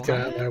 And he's please like, get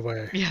out of my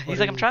way. Yeah, he's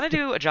like, I'm trying to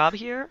do a job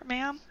here,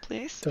 ma'am,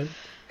 please. Don't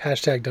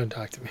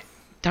talk to me.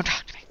 Don't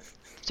talk to me.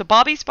 So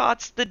Bobby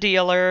spots the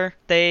dealer.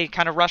 They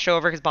kind of rush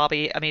over because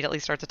Bobby immediately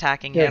starts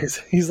attacking him.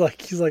 He's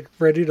like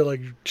ready to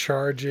like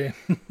charge in.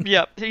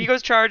 Yep, he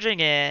goes charging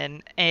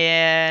in,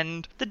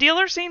 and the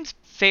dealer seems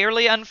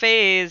fairly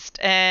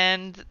unfazed,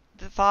 and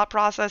the thought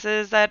process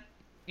is that,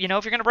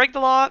 if you're gonna break the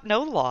law,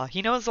 know the law.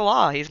 He knows the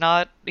law. He's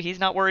not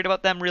worried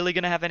about them really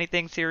gonna have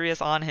anything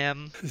serious on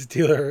him. This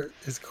dealer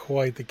is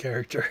quite the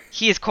character.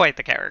 He is quite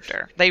the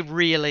character.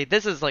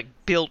 This is like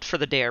built for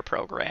the Dare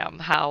program.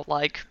 How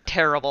like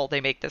terrible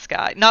they make this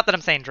guy. Not that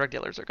I'm saying drug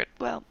dealers are good.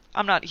 Well,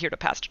 I'm not here to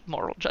pass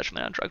moral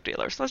judgment on drug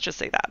dealers. Let's just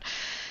say that.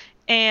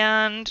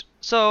 And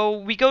so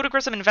we go to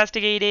Grissom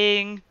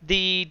investigating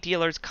the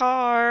dealer's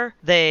car.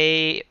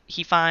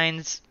 He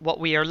finds what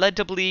we are led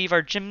to believe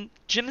are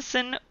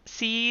Jimson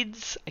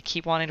seeds. I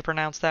keep wanting to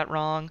pronounce that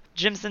wrong.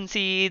 Jimson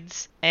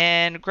seeds.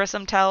 And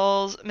Grissom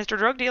tells Mr.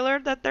 Drug Dealer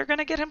that they're going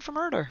to get him for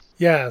murder.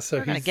 Yeah, so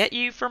they're going to get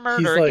you for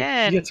murder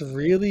again. He gets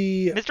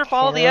really Mr.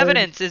 Follow the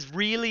Evidence is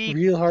really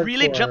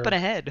jumping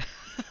ahead.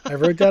 I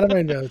wrote down in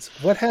my notes,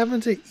 what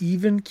happened to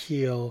even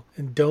keel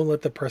and don't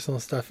let the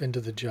personal stuff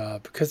into the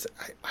job? Because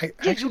I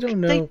actually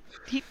don't know.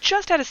 He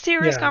just had a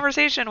serious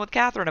conversation with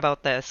Catherine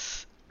about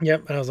this.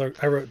 Yep, and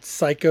I wrote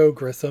Psycho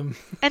Grissom.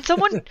 And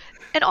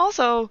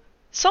also,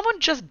 someone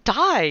just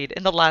died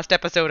in the last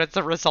episode as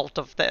a result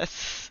of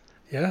this.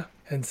 Yeah,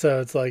 and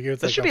so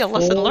this should be a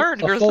lesson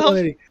learned,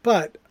 Grissom.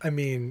 But, I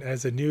mean,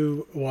 as a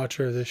new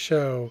watcher of the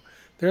show,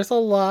 there's a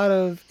lot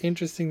of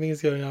interesting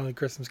things going on with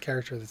Grissom's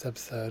character this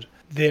episode.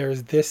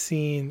 There's this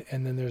scene,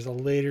 and then there's a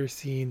later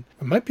scene.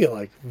 It might be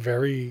like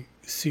very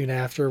soon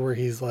after where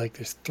he's like,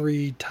 there's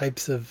 3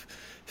 types of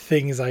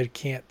things I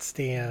can't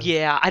stand.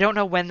 Yeah, I don't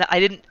know when I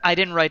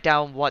didn't write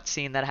down what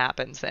scene that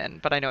happens then,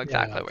 but I know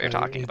exactly what you're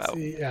talking about.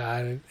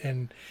 Yeah,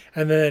 and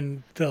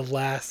then the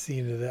last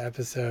scene of the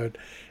episode,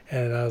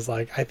 and I was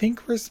like, I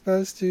think we're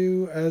supposed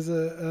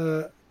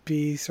to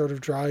be sort of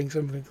drawing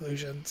some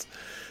conclusions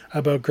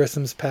about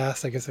Grissom's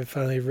past. I guess I've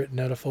finally written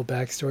out a full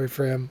backstory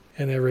for him,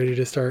 and they're ready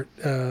to start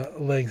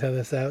laying some of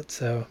this out.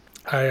 So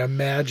I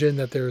imagine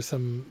that there are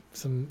some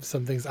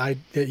things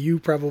that you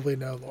probably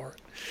know, Lauren,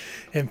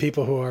 and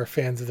people who are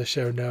fans of the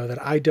show know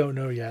that I don't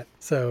know yet.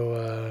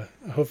 So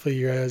hopefully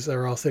you guys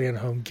are all sitting at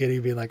home giddy,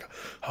 being like,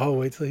 "Oh,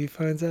 wait till he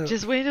finds out."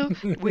 Just wait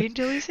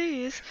until he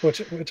sees.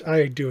 Which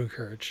I do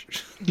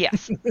encourage.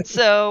 Yes.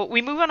 So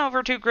we move on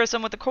over to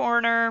Grissom with the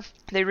coroner.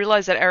 They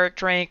realize that Eric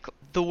drank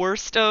the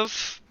worst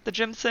of the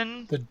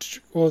Jimson. They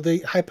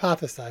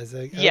hypothesize.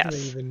 I don't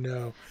even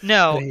know.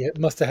 No. He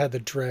must have had the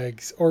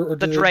dregs. Or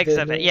the dregs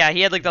of it. Yeah,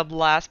 he had like the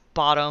last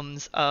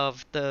bottoms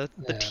of the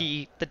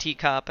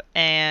teacup.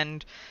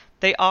 And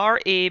they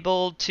are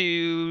able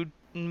to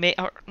make...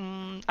 I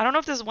don't know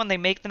if this is when they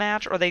make the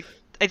match or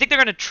I think they're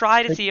going to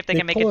try to see if they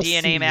can make a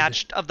DNA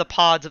match of the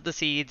pods of the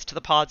seeds to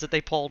the pods that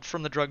they pulled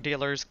from the drug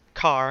dealer's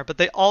car. But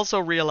they also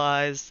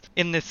realize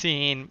in this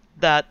scene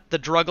that the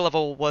drug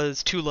level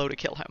was too low to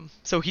kill him.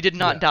 So he did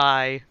not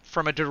die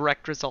from a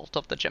direct result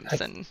of the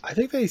Jimson. I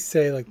think they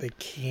say like they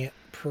can't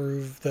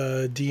prove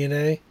the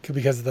DNA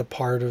because of the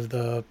part of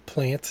the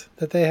plant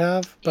that they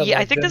have. But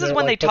I think this is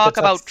when they talk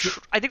about...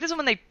 I think this is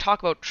when they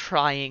talk about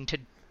trying to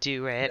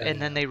do it, and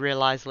then they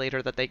realize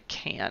later that they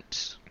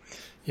can't.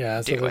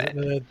 Yeah, so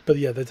the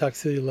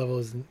toxicity level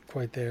isn't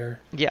quite there.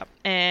 Yeah,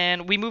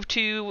 and we move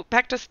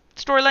back to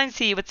storyline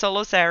C with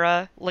Solo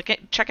Sarah,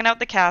 checking out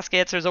the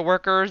caskets. There's a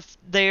worker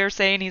there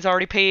saying he's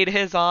already paid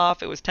his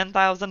off. It was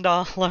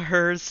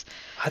 $10,000.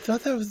 I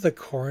thought that was the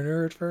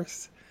coroner at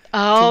first.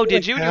 Oh,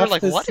 did you? You were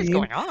like, what is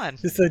going on?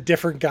 It's a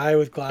different guy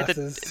with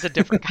glasses. It's a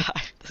different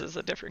guy. This is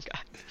a different guy.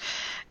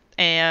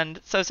 And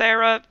so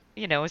Sarah,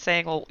 is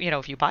saying, well,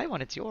 if you buy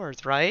one, it's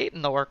yours, right?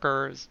 And the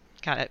worker's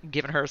kind of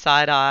giving her a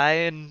side eye,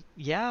 and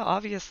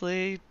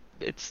obviously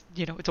it's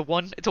a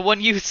one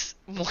use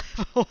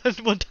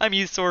one time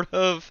use sort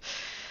of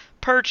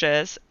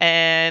purchase.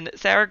 And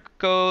Sarah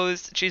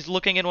she's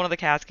looking in one of the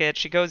caskets,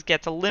 she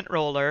gets a lint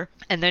roller,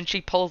 and then she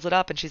pulls it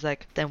up and she's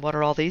like, then what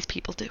are all these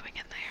people doing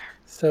in there?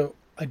 So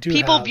I do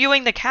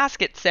viewing the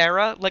casket,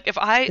 Sarah. Like if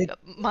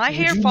my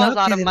hair falls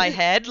out of my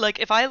head, like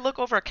if I look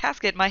over a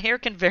casket, my hair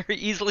can very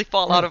easily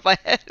fall out of my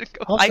head.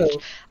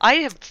 I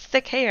have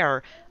thick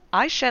hair.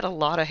 I shed a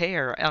lot of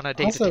hair on a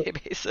day-to-day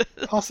basis.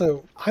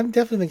 Also, I'm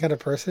definitely the kind of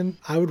person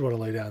I would want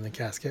to lay down in the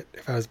casket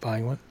if I was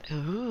buying one.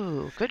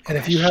 Ooh, good question. And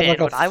if you have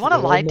would I want to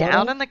lie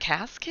down in the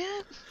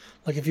casket?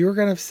 Like if you were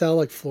going to sell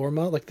like floor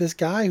model, like this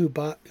guy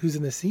who's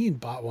in the scene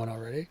bought one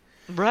already.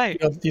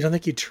 Right. You don't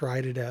think he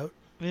tried it out?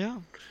 Yeah.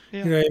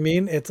 You know what I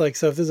mean? It's like,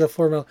 so if there's a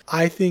floor model,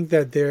 I think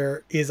that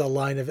there is a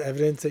line of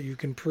evidence that you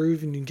can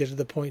prove and you can get to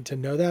the point to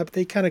know that, but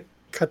they kind of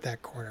cut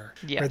that corner.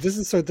 Yeah. Right? This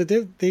is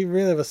they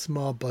really have a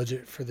small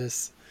budget for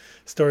this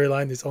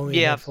storyline. There's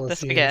only a handful of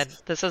scenes. Again,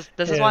 this is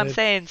why I'm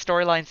saying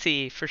storyline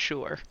C for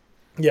sure.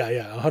 Yeah,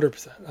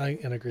 100%. I'm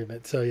in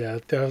agreement. So yeah,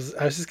 I was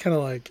just kind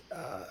of like,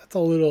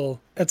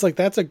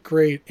 that's a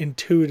great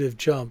intuitive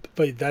jump,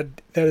 but that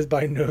is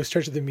by no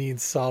stretch of the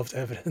means solved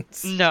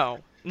evidence. No,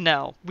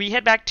 No. We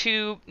head back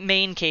to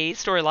main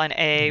case, storyline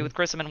A, Hmm. with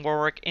Grissom and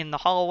Warwick in the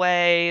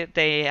hallway.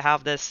 They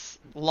have this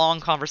long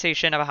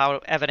conversation about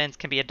how evidence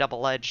can be a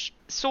double-edged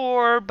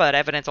sword, but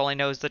evidence only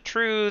knows the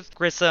truth.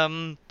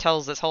 Grissom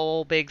tells this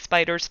whole big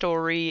spider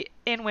story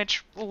in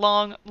which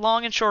long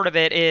and short of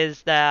it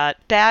is that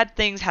bad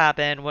things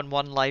happen when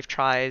one life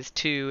tries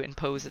to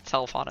impose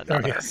itself on Oh,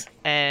 another. yes.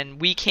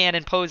 And we can't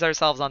impose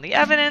ourselves on the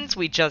evidence,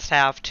 we just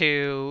have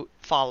to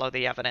follow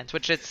the evidence,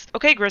 which it's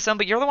okay, Grissom,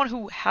 but you're the one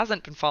who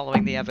hasn't been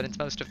following the evidence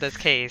most of this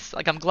case.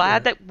 Like, I'm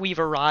glad Right. that we've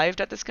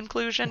arrived at this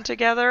conclusion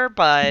together,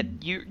 but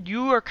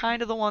you are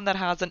kind of the one that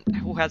hasn't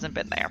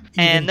been there. Even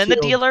And then the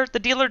killed.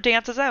 dealer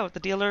dances out.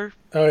 The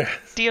Oh, yeah.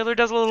 dealer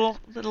does a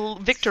little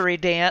victory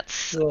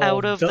dance Little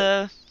out of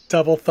the.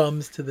 double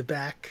thumbs to the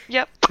back.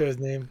 Yep. To his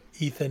name,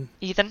 Ethan.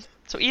 Ethan.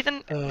 So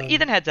Ethan Um,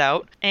 Ethan heads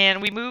out,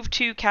 and we move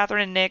to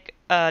Catherine and Nick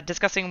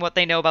discussing what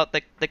they know about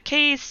the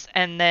case,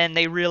 and then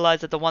they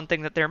realize that the one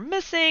thing that they're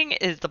missing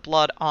is the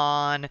blood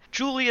on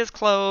Julia's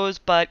clothes,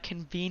 but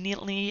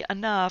conveniently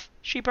enough,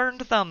 she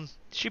burned them.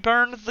 She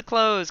burned the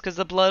clothes because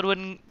the blood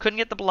couldn't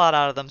get the blood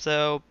out of them.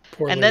 So,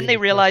 Poor and lady then they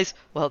Nicole. realize,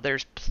 well,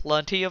 there's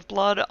plenty of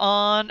blood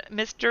on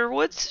Mr.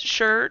 Wood's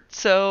shirt,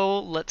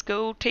 so let's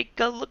go take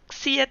a look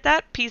see at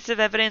that piece of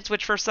evidence,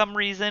 which for some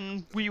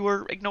reason we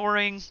were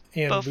ignoring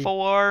And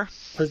before.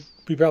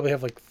 we probably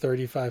have like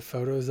 35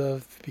 photos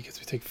of, because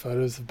we take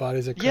photos of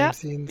bodies at crime Yep,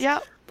 scenes.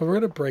 yep, But we're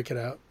gonna break it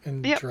out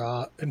and yep,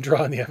 draw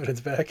the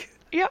evidence back.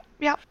 yep,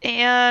 yep.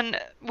 And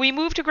we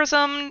move to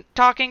Grissom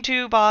talking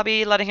to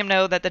Bobby, letting him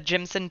know that the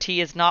Jimson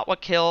tea is not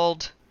what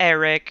killed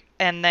Eric.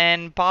 And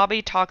then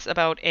Bobby talks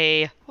about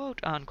a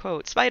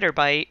quote-unquote spider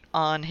bite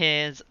on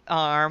his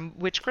arm,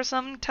 which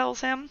Grissom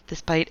tells him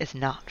this bite is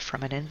not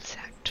from an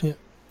insect. Yeah.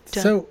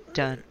 Dun, So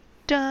dun,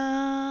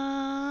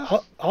 dun.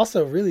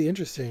 also really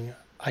interesting.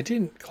 I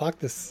didn't clock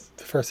this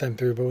the first time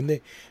through, but when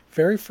the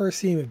very first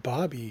scene with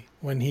Bobby,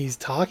 when he's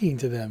talking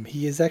to them,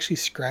 he is actually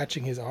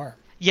scratching his arm.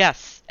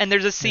 Yes, and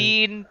there's a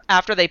scene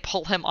after they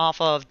pull him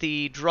off of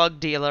the drug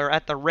dealer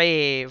at the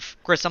rave.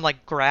 Grissom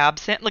like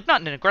grabs him, like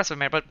not in an aggressive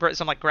manner, but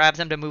Grissom like grabs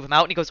him to move him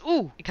out, and he goes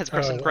ooh because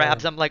Grissom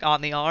grabs him like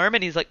on the arm,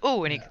 and he's like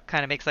ooh, and he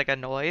kind of makes like a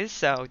noise.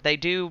 So they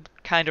do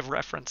kind of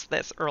reference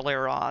this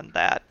earlier on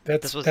that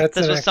this was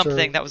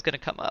something that was going to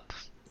come up.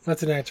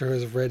 That's an actor who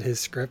has read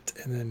his script,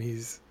 and then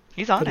he's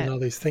on putting it. all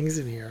these things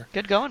in here.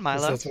 Good going,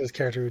 Milo. That's what his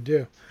character would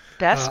do.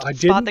 Best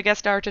spot the guest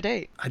star to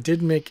date. I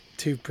did make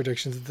 2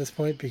 predictions at this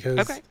point because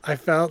Okay. I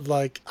felt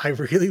like I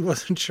really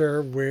wasn't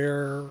sure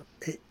where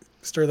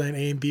storyline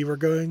A and B were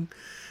going,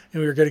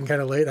 and we were getting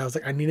kind of late. I was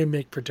like, I need to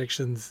make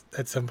predictions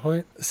at some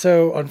point.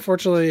 So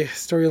unfortunately,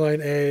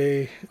 storyline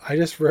A, I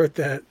just wrote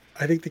that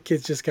I think the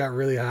kids just got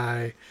really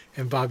high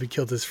and Bobby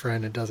killed his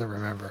friend and doesn't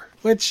remember,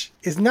 which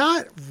is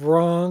not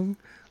wrong.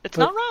 It's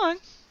not wrong.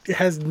 It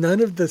has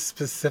none of the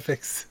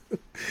specifics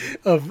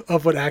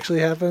of what actually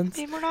happens.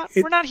 I mean,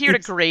 we're not here to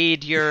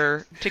grade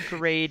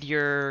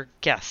your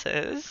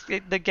guesses.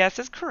 The guess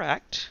is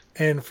correct.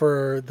 And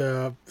for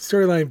the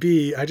storyline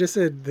B, I just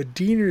said the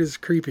dean is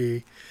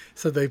creepy,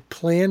 so they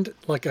planned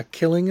like a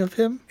killing of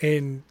him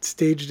and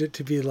staged it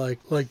to be like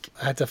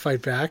I had to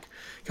fight back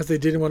because they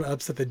didn't want to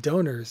upset the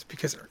donors,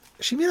 because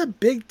she made a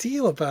big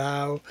deal about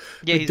how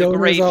he's a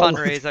great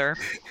fundraiser.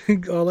 I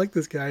like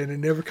this guy, and it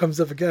never comes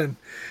up again.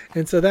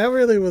 And so that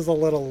really was a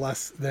little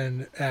less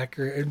than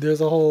accurate. And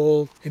there's a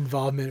whole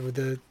involvement with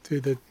the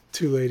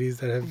 2 ladies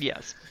that have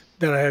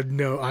that I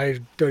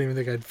don't even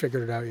think I'd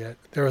figured it out yet.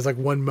 There was like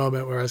one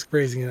moment where I was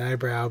raising an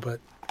eyebrow, but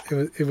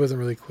it wasn't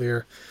really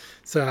clear.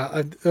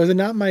 So those are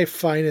not my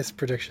finest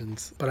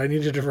predictions, but I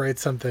needed to write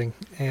something.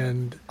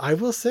 And I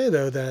will say,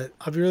 though, that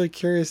I'll be really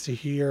curious to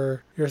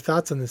hear your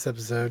thoughts on this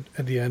episode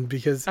at the end,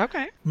 because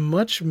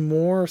much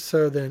more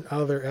so than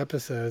other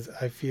episodes,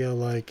 I feel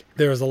like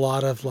there was a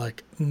lot of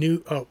like new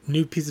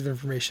piece of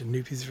information.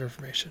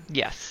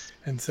 Yes.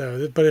 And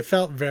so, but it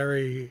felt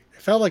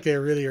like they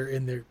really are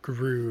in their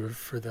groove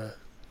for the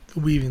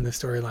weaving the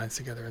storylines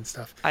together and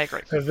stuff. I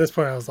agree. At this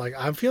point, I was like,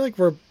 I feel like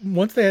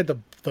once they had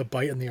the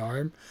bite in the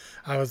arm,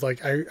 I was like,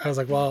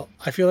 well,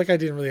 I feel like I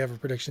didn't really have a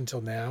prediction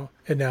until now,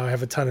 and now I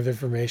have a ton of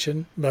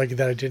information like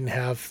that I didn't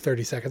have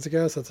 30 seconds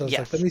ago. So I was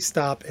like, let me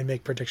stop and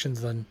make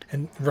predictions and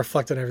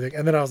reflect on everything.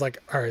 And then I was like,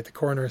 all right, the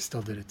coroner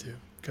still did it too,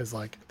 because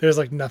like there's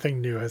like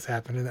nothing new has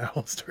happened in that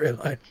whole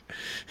storyline.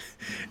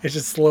 It's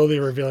just slowly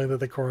revealing that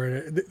the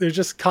coroner, they're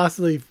just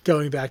constantly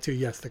going back to,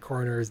 yes, the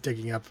coroner is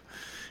digging up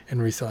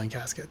and reselling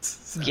caskets.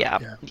 So, yeah.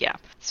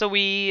 So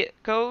we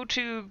go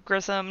to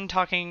Grissom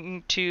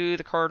talking to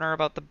the coroner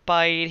about the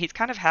bite. He's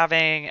kind of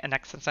having an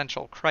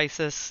existential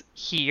crisis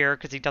here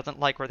because he doesn't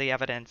like where the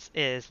evidence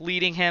is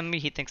leading him.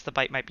 He thinks the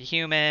bite might be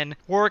human.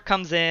 Warwick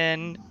comes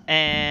in,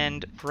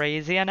 and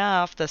crazy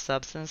enough, the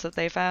substance that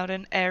they found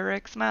in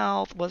Eric's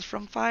mouth was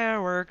from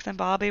fireworks, and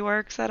Bobby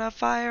works at a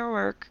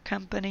firework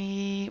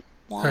company.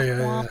 Oh, Womp, yeah, yeah.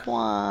 womp,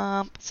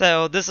 womp.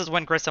 So this is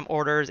when Grissom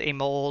orders a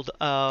mold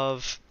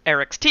of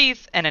Eric's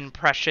teeth and an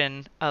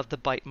impression of the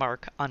bite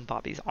mark on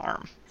Bobby's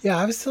arm. Yeah,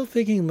 I was still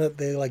thinking that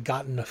they like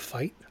got in a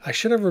fight. I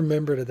should have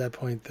remembered at that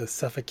point the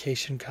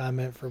suffocation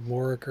comment from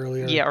Warwick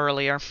earlier. Yeah,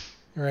 earlier.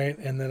 Right,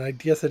 and then I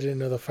guess I didn't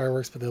know the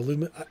fireworks, but the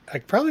aluminum. I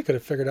probably could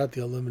have figured out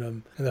the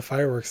aluminum and the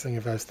fireworks thing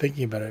if I was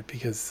thinking about it,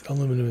 because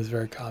aluminum is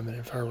very common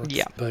in fireworks.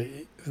 Yeah. But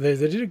they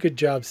did a good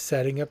job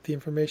setting up the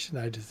information.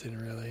 I just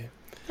didn't really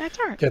That's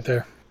all right. get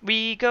there.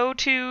 We go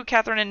to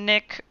Catherine and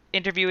Nick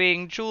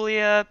interviewing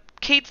Julia.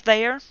 Kate's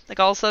there. Like,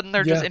 all of a sudden,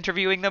 they're just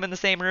interviewing them in the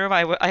same room.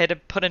 I had to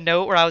put a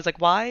note where I was like,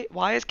 why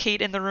is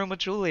Kate in the room with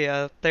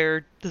Julia?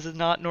 This is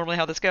not normally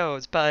how this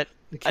goes, but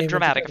a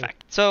dramatic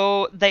effect.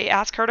 So they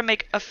ask her to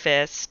make a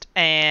fist,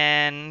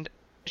 and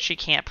she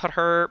can't put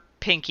her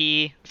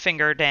pinky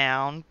finger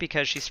down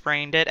because she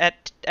sprained it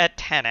at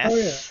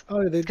tennis. Oh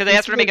yeah. Because they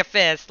asked her to make a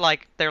fist,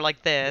 like they're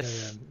like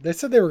this. Yeah. They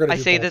said they were going to.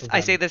 I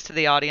say this to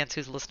the audience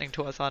who's listening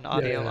to us on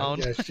audio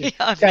only.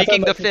 I'm Catherine,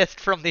 making the fist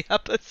from the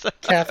episode.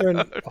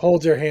 Catherine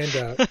holds her hand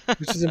out,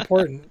 which is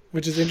important,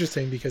 which is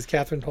interesting because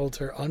Catherine holds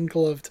her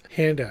ungloved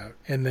hand out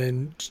and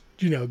then,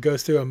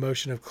 goes through a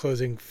motion of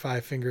closing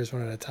 5 fingers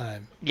one at a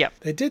time. Yep.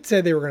 They did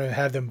say they were going to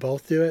have them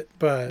both do it,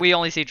 but we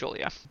only see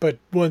Julia. But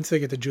once they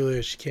get to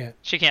Julia, she can't.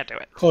 She can't do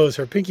it. Close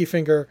her pinky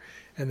finger,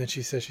 and then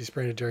she says she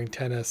sprained it during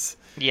tennis.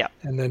 Yep.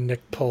 And then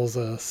Nick pulls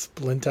a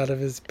splint out of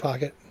his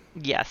pocket.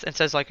 Yes, and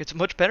says, like, it's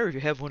much better if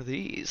you have one of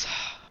these.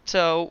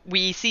 So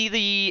we see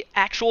the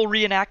actual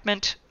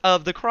reenactment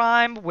of the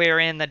crime,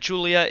 wherein that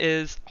Julia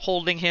is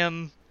holding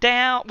him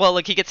down. Well,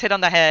 like, he gets hit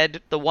on the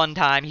head the one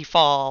time, he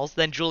falls,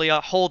 then Julia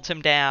holds him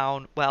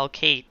down while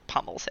Kate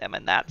pummels him,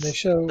 and that's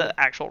the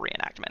actual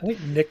reenactment. I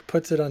think Nick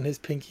puts it on his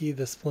pinky,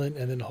 the splint,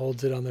 and then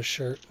holds it on the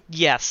shirt.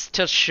 Yes,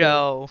 to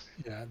show.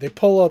 Yeah, they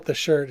pull out the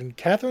shirt, and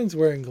Catherine's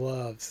wearing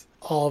gloves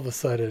all of a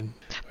sudden.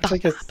 Which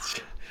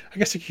I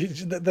guess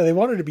they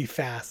wanted to be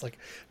fast, like,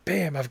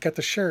 bam, I've got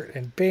the shirt,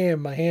 and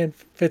bam, my hand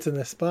fits in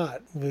this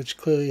spot, which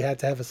clearly had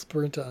to have a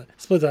split on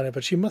it,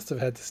 but she must have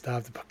had to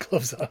stop to put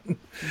gloves on.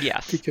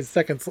 Yes. Because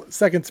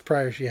seconds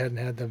prior she hadn't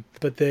had them.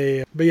 But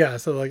yeah,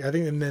 so like, I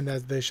think, and then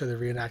as they show the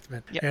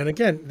reenactment. Yep. And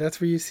again,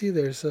 that's where you see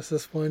there's just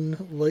this one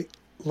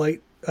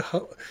light,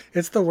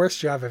 it's the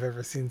worst job I've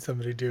ever seen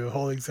somebody do,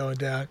 holding someone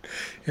down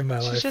in my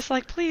life. She's just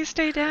like, please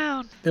stay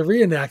down. The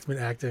reenactment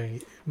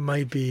acting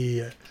might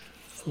be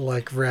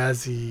like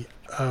Razzie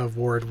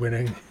award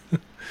winning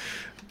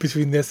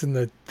between this and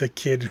the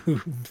kid who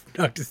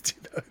knocked his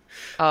teeth out.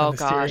 Oh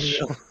gosh.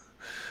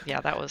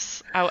 Yeah, that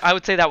was, I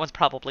would say that one's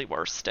probably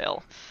worse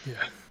still. Yeah.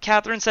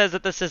 Catherine says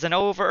that this isn't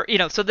over,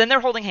 so then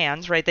they're holding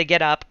hands, right? They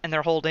get up and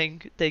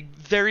they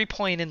very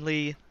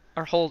pointedly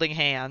are holding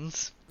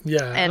hands.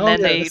 Yeah. And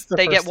then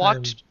they get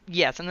walked. Time.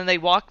 Yes, and then they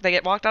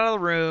get walked out of the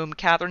room.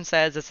 Catherine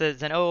says this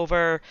isn't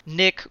over.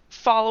 Nick,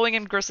 following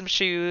in Grissom's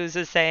shoes,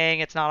 is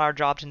saying it's not our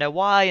job to know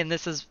why. And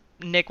this is,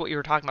 Nick, what you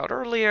were talking about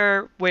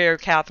earlier, where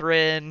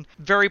Catherine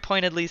very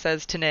pointedly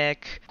says to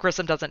Nick,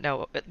 Grissom doesn't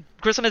know.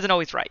 Grissom isn't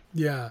always right.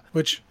 Yeah,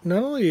 which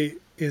not only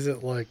is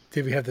it like,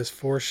 did we have this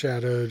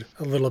foreshadowed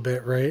a little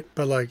bit, right?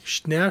 But like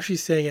now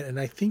she's saying it, and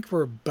I think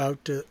we're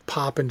about to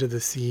pop into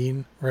the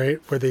scene, right,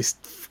 where they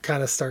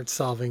kind of start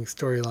solving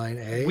storyline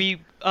A. We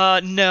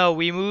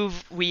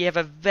have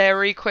a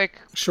very quick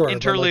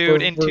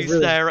interlude into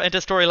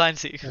storyline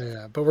C.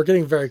 Yeah, but we're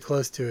getting very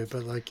close to it.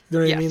 But like, you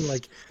know what I mean?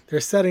 Like, they're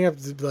setting up,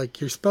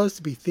 like, you're supposed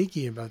to be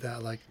thinking about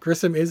that. Like,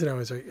 Grissom isn't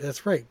always right.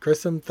 That's right.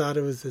 Grissom thought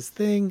it was this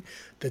thing.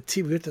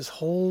 We had this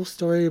whole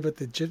story about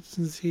the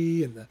Egyptian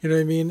tea, and you know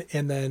what I mean?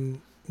 And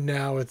then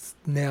now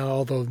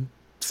all the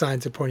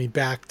signs are pointing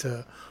back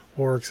to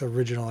Warwick's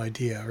original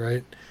idea,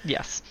 right?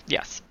 Yes.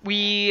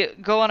 We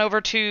go on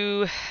over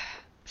to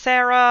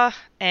Sarah,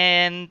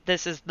 and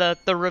this is the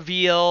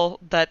reveal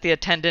that the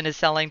attendant is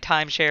selling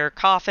timeshare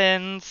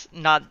coffins.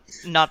 Not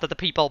that the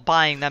people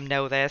buying them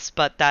know this,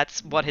 but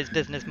that's what his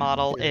business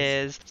model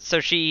is. So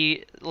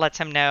she lets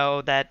him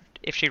know that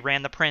if she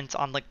ran the prints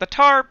on like the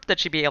tarp, that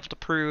she'd be able to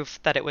prove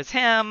that it was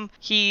him.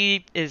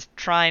 He is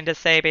trying to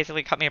say,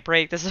 basically, cut me a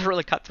break. This is a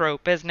really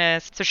cutthroat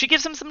business. So she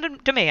gives him some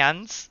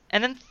demands,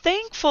 and then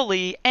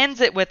thankfully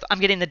ends it with, I'm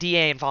getting the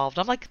DA involved.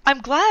 I'm like,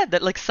 I'm glad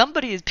that like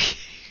somebody is being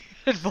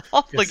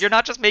involved. Yes. Like, you're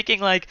not just making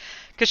like,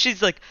 because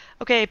she's like,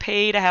 okay,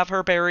 pay to have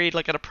her buried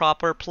like at a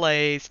proper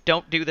place,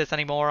 don't do this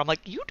anymore. I'm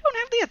like, you don't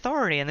have the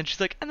authority. And then she's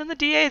like, and then the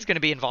DA is going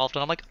to be involved.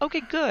 And I'm like,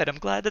 okay, good, I'm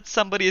glad that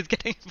somebody is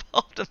getting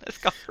involved in this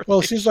conversation.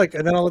 Well, she's like,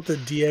 and then I'll let the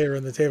DA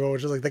run the table,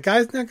 which is like, the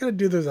guy's not going to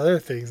do those other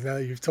things now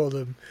that you've told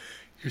him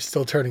you're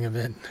still turning him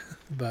in.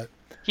 But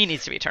he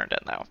needs to be turned in,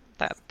 though.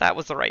 That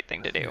was the right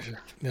thing to do.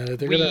 No,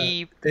 they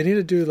need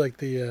to do like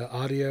the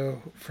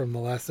audio from the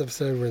last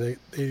episode where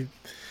they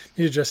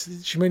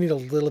she may need a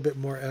little bit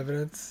more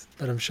evidence,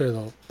 but I'm sure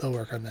they'll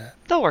work on that.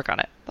 They'll work on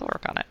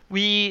it.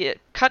 We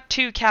cut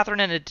to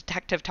Catherine and a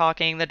detective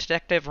talking. The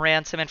detective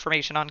ran some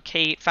information on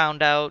Kate,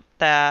 found out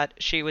that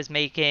she was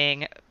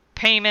making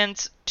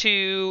payments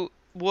to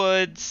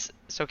Woods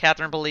So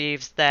Catherine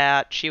believes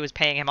that she was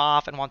paying him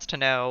off and wants to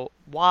know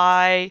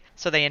why.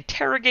 So they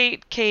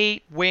interrogate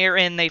Kate,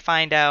 wherein they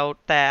find out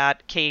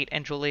that Kate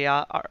and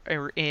Julia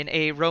are in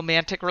a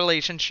romantic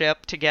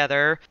relationship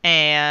together,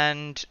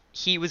 and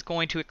he was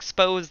going to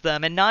expose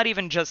them, and not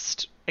even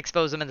just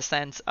expose them in the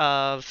sense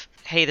of,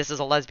 hey, this is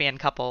a lesbian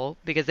couple,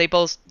 because they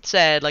both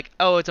said, like,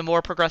 oh, it's a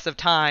more progressive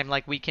time,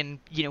 like, we can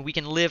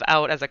live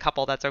out as a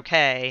couple, that's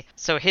okay.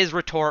 So his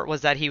retort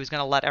was that he was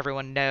going to let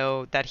everyone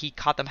know that he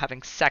caught them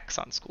having sex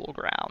on school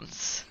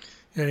grounds.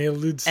 And he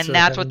alludes and to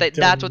that's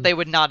what they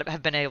would not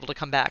have been able to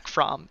come back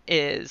from,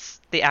 is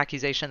the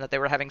accusation that they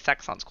were having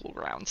sex on school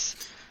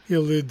grounds. He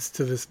alludes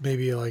to this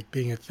maybe like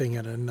being a thing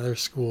at another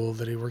school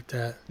that he worked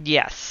at.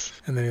 Yes.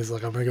 And then he's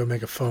like, I'm going to go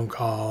make a phone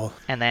call.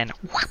 And then...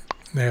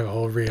 They have a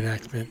whole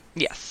reenactment.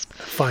 Yes.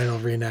 Final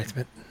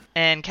reenactment.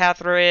 And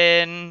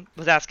Catherine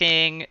was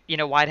asking,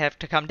 why'd have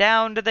to come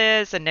down to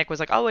this? And Nick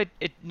was like, oh, it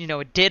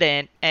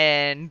didn't.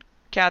 And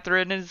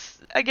Catherine is,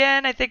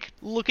 again, I think,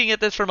 looking at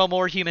this from a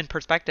more human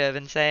perspective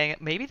and saying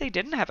maybe they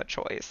didn't have a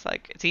choice.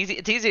 Like, it's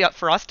easy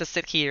for us to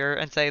sit here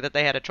and say that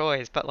they had a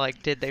choice, but,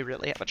 like, did they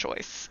really have a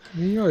choice? I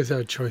mean, you always have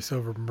a choice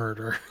over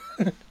murder.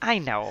 I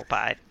know,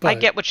 but I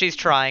get what she's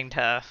trying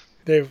to...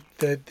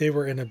 They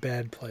were in a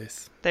bad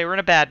place. They were in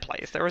a bad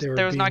place. There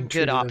was not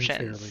good options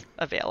unfairly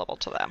available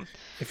to them.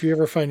 If you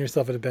ever find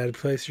yourself in a bad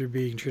place, you're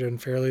being treated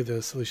unfairly,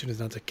 the solution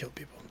is not to kill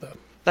people, though.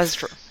 That's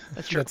true.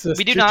 That's true. That's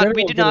we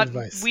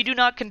do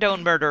not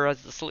condone murder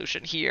as the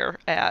solution here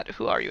at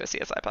Who Are You, a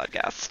CSI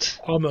podcast.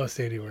 Almost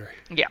anywhere.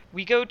 Yeah.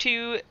 We go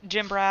to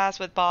Jim Brass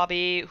with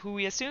Bobby, who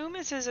we assume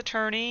is his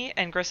attorney,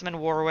 and Grissom and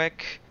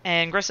Warwick.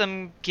 And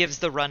Grissom gives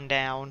the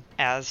rundown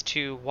as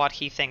to what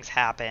he thinks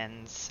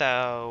happened.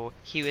 So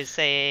he was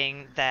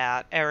saying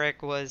that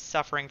Eric was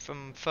suffering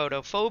from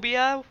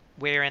photophobia,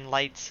 wherein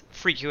lights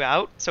freak you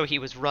out. So he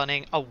was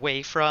running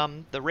away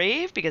from the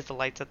rave because the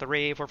lights at the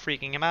rave were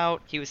freaking him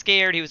out. He was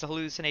scared. He was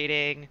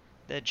hallucinating.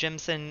 The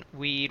Jimson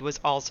weed was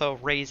also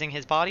raising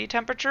his body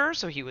temperature,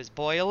 so he was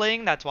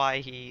boiling. That's why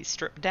he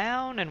stripped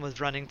down and was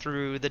running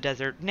through the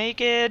desert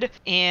naked.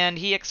 And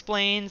he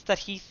explains that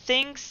he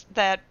thinks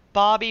that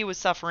Bobby was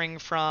suffering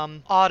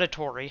from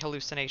auditory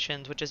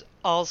hallucinations, which is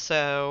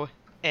also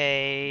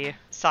a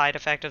side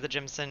effect of the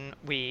Jimson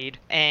weed.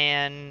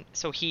 And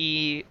so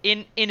he,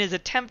 in his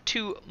attempt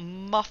to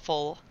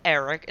muffle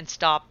Eric and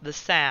stop the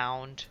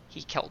sound,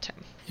 he killed him.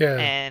 Yeah.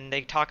 And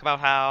they talk about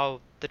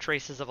how the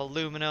traces of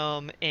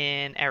aluminum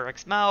in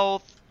Eric's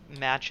mouth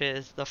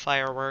matches the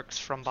fireworks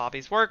from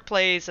Bobby's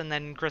workplace, and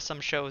then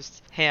Grissom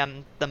shows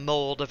him the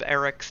mold of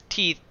Eric's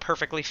teeth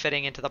perfectly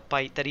fitting into the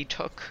bite that he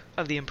took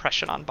of the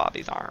impression on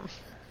Bobby's arm.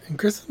 And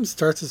Grissom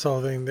starts this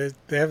whole thing.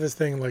 They have this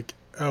thing like,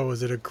 oh,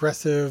 is it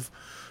aggressive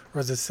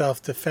or is it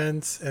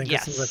self-defense? And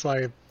Grissom's like,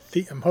 well,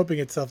 I'm hoping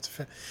it's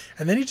self-defense.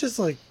 And then he just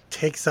like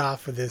takes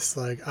off with this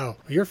like, oh,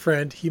 your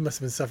friend, he must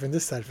have been suffering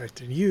this side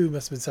effect, and you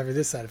must have been suffering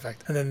this side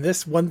effect. And then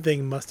this one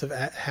thing must have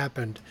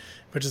happened,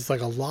 which is like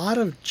a lot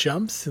of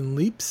jumps and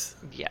leaps.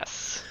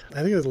 Yes.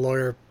 I think the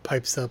lawyer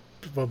pipes up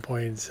at one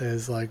point and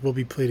says like, we'll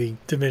be pleading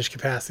diminished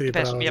capacity,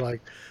 but I was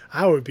like,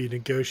 I would be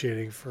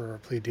negotiating for a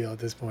plea deal at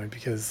this point,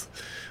 because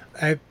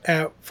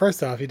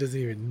first off, he doesn't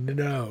even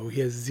know.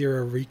 He has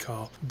zero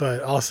recall.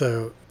 But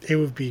also, it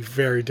would be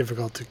very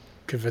difficult to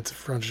convince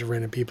a bunch of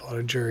random people on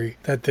a jury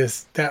that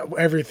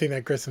everything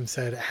that Grissom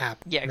said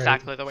happened. Yeah,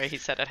 exactly, right? The way he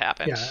said it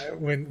happened. Yeah,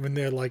 when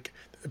they're like,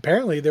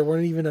 apparently there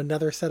weren't even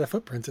another set of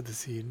footprints at the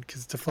scene,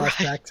 because to flash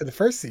back to the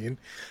first scene,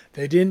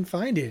 they didn't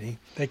find any.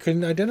 They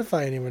couldn't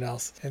identify anyone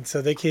else. And so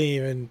they can't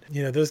even,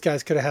 those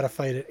guys could have had a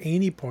fight at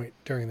any point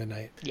during the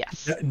night.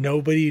 Yes.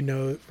 Nobody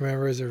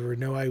remembers, there were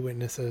no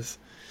eyewitnesses.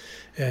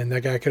 And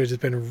that guy could have just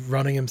been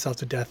running himself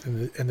to death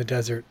in the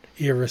desert,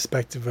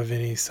 irrespective of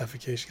any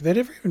suffocation. They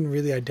never even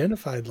really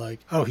identified, like,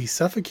 oh, he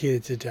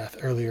suffocated to death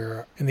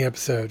earlier in the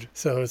episode.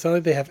 So it's not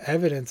like they have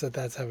evidence that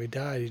that's how he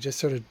died. He just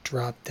sort of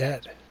dropped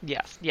dead.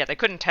 Yes. Yeah, they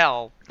couldn't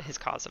tell his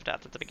cause of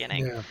death at the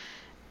beginning. Yeah.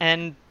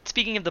 And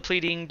speaking of the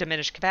pleading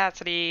diminished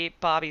capacity,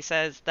 Bobby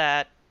says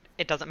that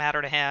it doesn't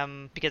matter to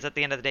him because at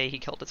the end of the day he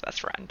killed his best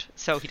friend.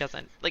 So he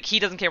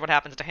doesn't care what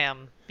happens to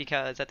him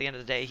because at the end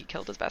of the day he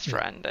killed his best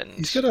friend. And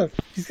he's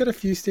got a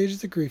few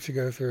stages of grief to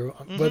go through.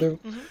 Whether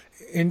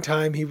in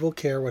time he will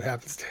care what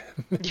happens to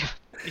him. Yeah.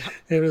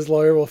 And his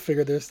lawyer will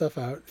figure their stuff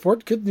out.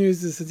 Good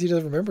news is, since he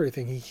doesn't remember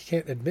anything, he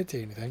can't admit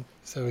to anything.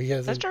 So he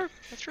hasn't. That's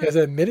true. He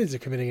hasn't admitted to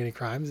committing any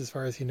crimes, as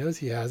far as he knows.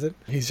 He hasn't.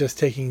 He's just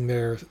taking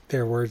their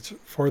words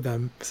for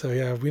them. So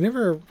yeah, we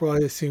never, well, I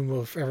assume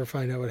we'll ever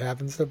find out what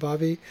happens to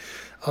Bobby,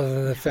 other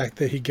than the fact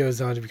that he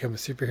goes on to become a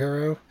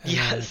superhero. And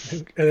yes.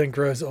 And then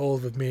grows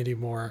old with Mandy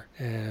Moore,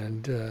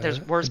 and there's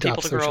worse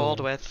people to grow old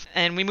with.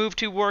 And we move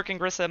to Warwick and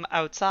Grissom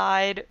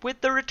outside with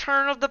the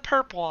return of the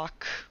perp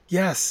walk.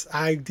 Yes,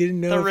 I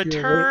didn't know. The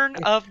return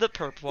of the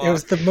perp walk. It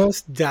was the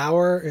most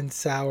dour and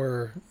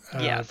sour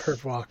Yes.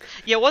 perp walk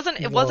Yeah, it wasn't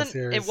in it the whole wasn't it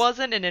series.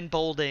 wasn't an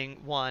emboldening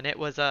one. It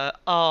was a,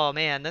 oh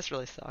man, this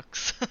really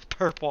sucks.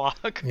 Perp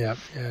walk. Yep,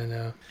 yeah, I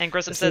know. And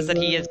Grissom This says is that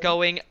he is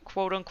going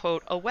quote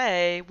unquote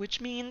away,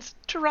 which means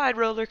to ride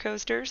roller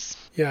coasters.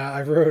 yeah,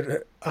 I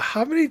wrote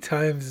how many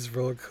times is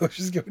roller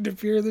coasters going to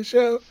appear in the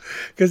show?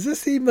 Because this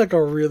seemed like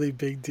a really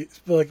big deal.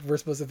 Like we're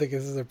supposed to think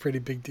this is a pretty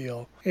big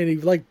deal, and he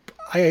like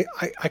I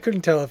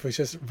couldn't tell if it was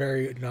just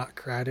very not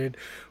crowded,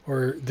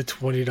 or the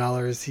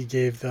 $20 he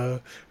gave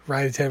the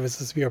ride attendant was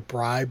supposed to be a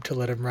bribe to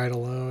let him ride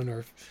alone,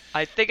 or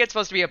I think it's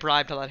supposed to be a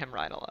bribe to let him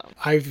ride alone.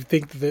 I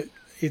think that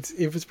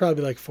it was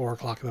probably like 4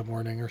 o'clock in the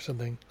morning or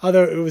something.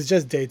 Although it was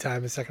just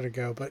daytime a second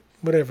ago, but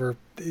whatever.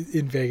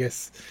 In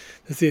Vegas,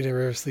 the city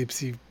never sleeps.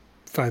 He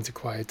finds a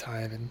quiet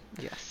time and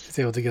Yes. is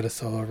able to get a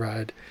solo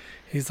ride.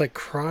 He's like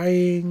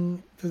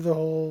crying through the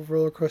whole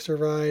roller coaster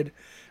ride.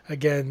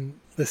 Again,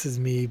 this is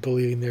me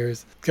believing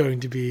there's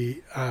going to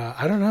be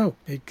I don't know.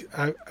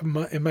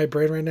 In my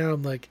brain right now,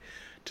 I'm like,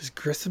 does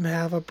Grissom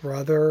have a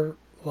brother?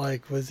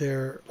 Like, was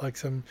there like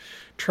some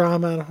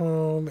trauma at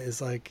home?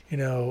 Is like,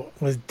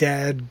 was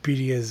dad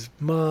beating his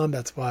mom?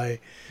 That's why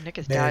Nick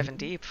is man, diving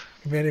deep.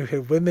 man who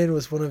hit women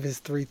was one of his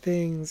three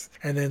things.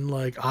 And then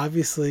like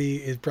obviously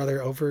his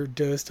brother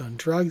overdosed on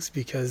drugs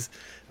because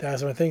that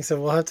was one thing. So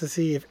we'll have to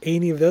see if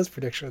any of those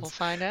predictions We'll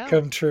find out.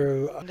 come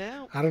true. Find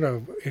out. I don't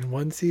know, in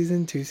 1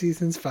 season, 2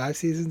 seasons, 5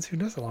 seasons, who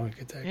knows how long it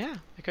could take. Yeah,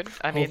 it could.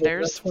 I mean,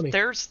 Hopefully not 20.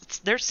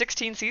 there's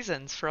 16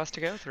 seasons for us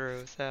to go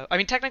through. So I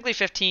mean, technically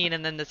 15,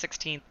 and then the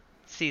 16th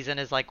season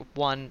is like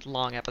one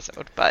long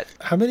episode. But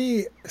How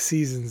many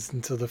seasons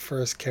until the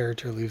first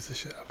character leaves the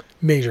show?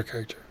 Major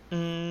character.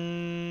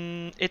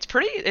 it's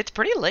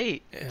pretty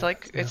late. Yeah, It's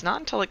like yeah. it's not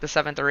until like the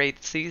 7th or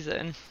 8th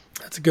season.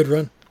 That's a good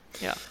run.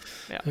 Yeah,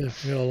 yeah, Yeah,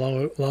 we got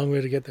a long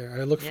way to get there.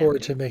 I look Yeah,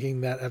 forward we to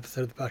making that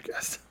episode of the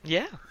podcast.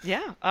 yeah,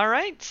 yeah. All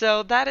right,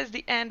 so that is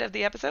the end of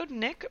the episode.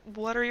 Nick,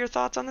 what are your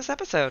thoughts on this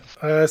episode?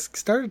 I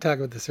started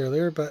talking about this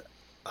earlier, but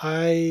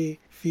I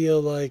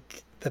feel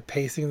like the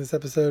pacing of this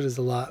episode is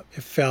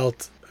it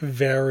felt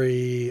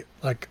very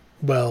like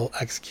well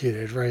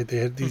executed, right? They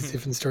had these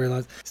different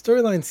storylines.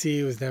 Storyline C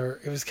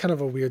it was kind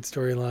of a weird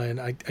storyline.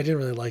 I didn't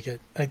really like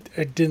it. I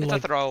didn't It's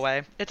like a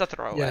throwaway. It's a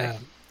throwaway. Yeah.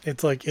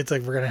 It's like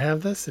we're gonna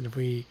have this, and if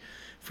we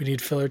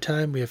need filler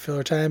time, we have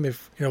filler time.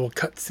 If we'll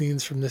cut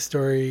scenes from this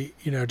story,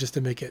 just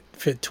to make it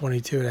fit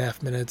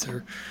 22.5 minutes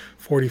or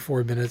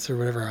 44 minutes or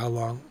whatever, how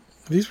long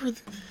these were.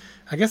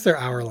 I guess they're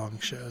hour-long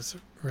shows,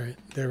 right?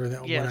 They were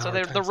that Yeah, 1 so hour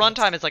the time slots.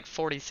 runtime is like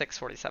 46,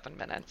 47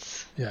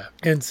 minutes. Yeah,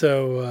 and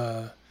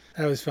so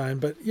that was fine.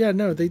 But yeah,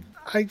 no,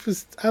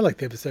 I liked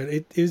the episode.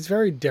 It was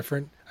very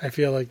different, I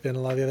feel like, than a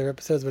lot of the other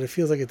episodes, but it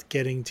feels like it's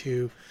getting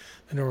to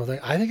the normal thing.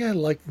 I think I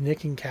liked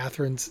Nick and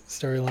Catherine's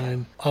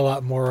storyline a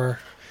lot more.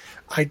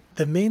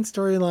 The main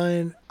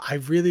storyline, I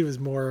really was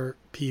more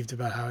peeved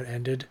about how it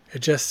ended. It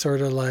just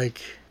sort of like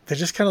they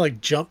just kind of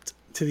like jumped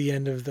to the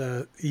end of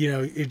the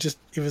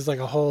it was like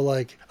a whole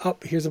like, oh,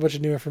 here's a bunch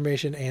of new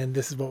information and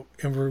this is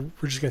and we're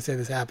just gonna say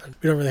this happened.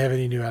 We don't really have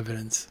any new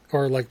evidence,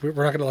 or like we're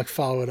not gonna like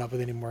follow it up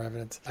with any more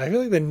evidence. I feel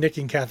like the Nick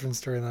and Catherine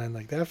storyline,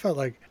 like that felt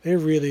like they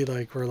really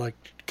like were like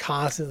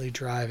constantly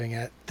driving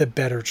at the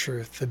better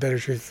truth,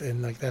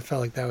 and like that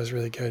felt like that was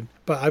really good.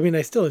 But I mean,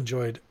 I still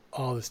enjoyed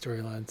all the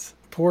storylines.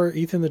 Poor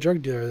Ethan the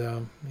drug dealer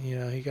though,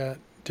 he got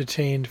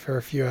detained for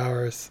a few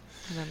hours,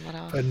 And then what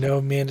else? but no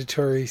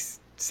mandatory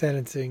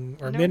sentencing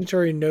or No.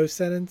 mandatory no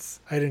sentence.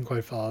 I didn't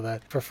quite follow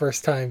that for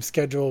first time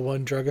Schedule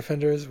 1 drug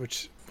offenders,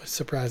 which was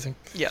surprising.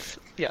 Yes,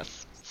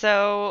 yes.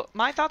 So,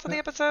 my thoughts on the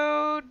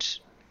episode.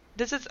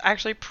 This is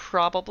actually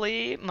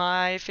probably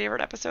my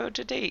favorite episode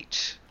to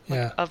date.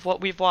 Yeah. Of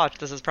what we've watched,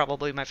 this is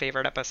probably my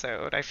favorite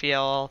episode. I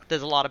feel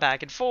there's a lot of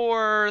back and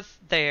forth.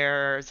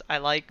 I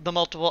like the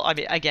multiple. I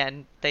mean,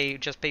 again, they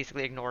just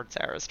basically ignored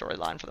Sarah's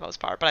storyline for the most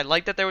part. But I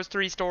like that there was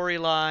 3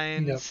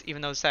 storylines, Yep.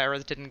 even though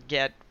Sarah's didn't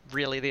get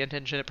really the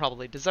attention it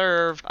probably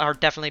deserved. Our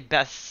definitely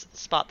best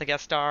spot the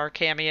guest star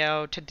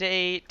cameo to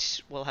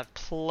date. We'll have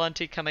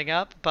plenty coming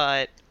up,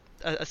 but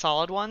a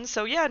solid one.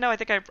 So yeah, no, I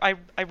think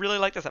I really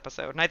like this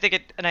episode, and I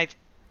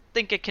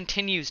think it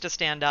continues to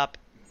stand up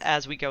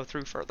as we go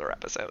through further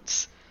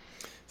episodes.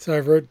 So I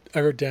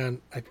wrote down,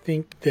 I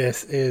think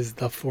this is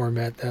the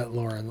format that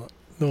Lauren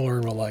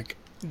will like,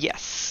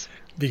 Yes.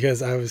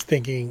 because I was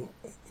thinking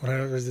when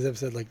I was this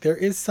episode, like there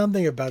is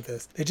something about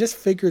this. They just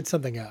figured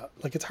something out.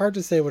 Like it's hard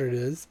to say what it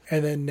is,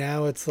 and then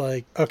now it's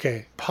like,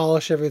 okay,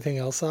 polish everything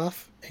else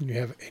off, and you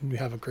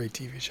have a great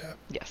TV show.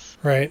 Yes.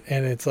 Right,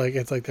 and it's like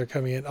they're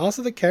coming in.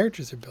 Also, the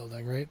characters are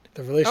building, right?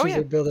 The relations yeah.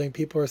 are building.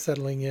 People are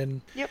settling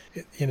in. Yep.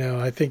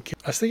 I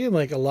was thinking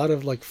like a lot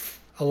of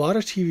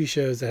TV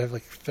shows that have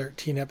like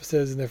 13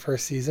 episodes in their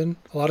first season.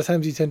 A lot of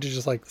times you tend to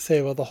just like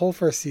say, well, the whole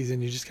first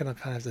season you just kind of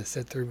have to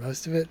sit through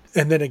most of it,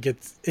 and then it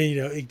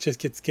just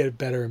gets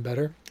better and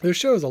better. Their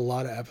show has a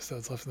lot of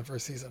episodes left in the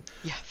first season.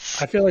 Yes.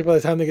 I feel like by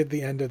the time they get to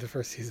the end of the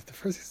first season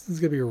is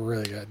gonna be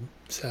really good.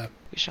 So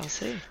We shall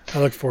see. I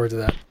look forward to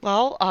that.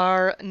 Well,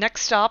 our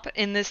next stop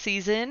in this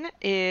season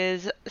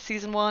is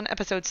season 1,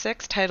 episode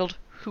 6, titled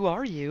Who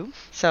Are You?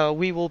 So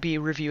we will be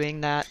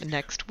reviewing that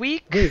next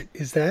week. Wait,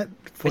 is that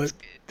what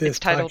this it's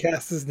titled,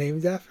 podcast is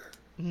named after?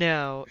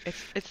 No,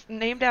 it's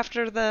named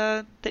after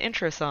the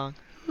intro song.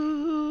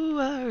 Who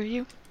are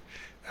you?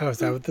 Oh, is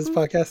that what this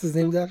podcast is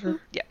named after?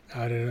 Yeah.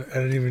 I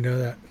didn't even know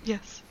that.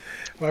 Yes.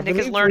 Well, Nick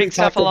is learning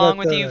stuff along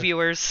with you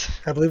viewers.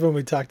 I believe when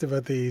we talked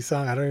about the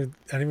song, I don't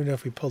even know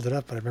if we pulled it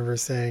up, but I remember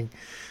saying,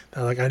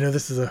 like, I know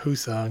this is a Who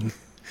song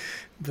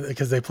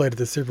because they played at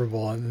the Super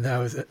Bowl, and that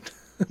was it.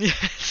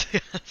 Yes,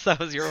 that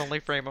was your only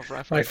frame of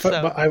reference.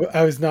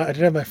 I was not. I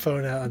didn't have my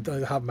phone out on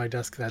the top of my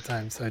desk at that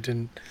time, so I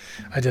didn't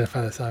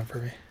identify the song for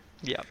me.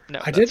 Yeah, no.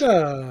 I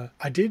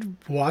did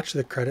watch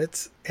the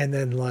credits and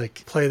then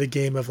like play the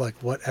game of like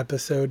what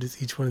episode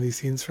is each one of these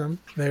scenes from.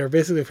 They are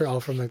basically all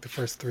from like the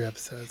first 3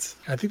 episodes.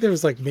 I think there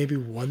was like maybe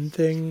one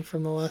thing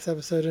from the last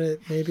episode in it,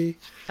 maybe.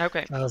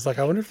 Okay. And I was like,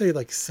 I wonder if they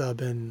like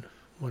sub in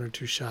 1 or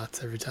 2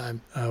 shots every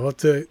time. We'll have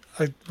to,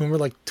 when we're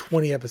like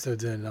 20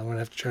 episodes in, I'm gonna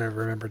have to try to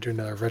remember doing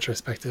another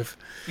retrospective.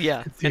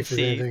 Yeah, and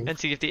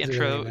see if the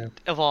intro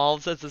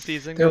evolves as the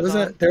season goes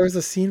on. There was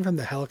a scene from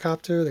the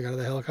helicopter. They got out of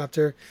the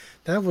helicopter.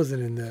 That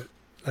wasn't in the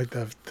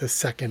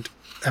second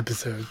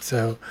episode.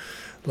 So,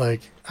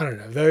 like, I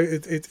don't know.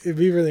 It'd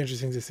be really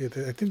interesting to see.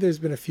 I think there's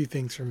been a few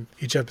things from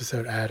each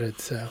episode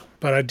added. So,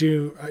 but I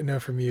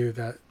know from you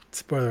that,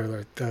 spoiler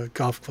alert, the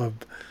golf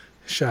club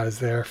shot is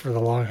there for the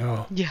long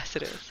haul. Yes,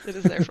 it is. It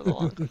is there for the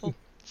long haul.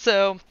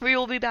 So we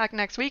will be back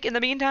next week. In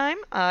the meantime,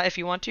 if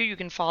you want to, you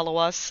can follow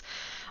us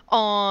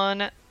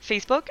on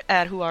Facebook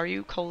at Who Are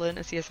You, a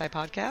CSI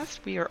podcast.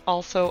 We are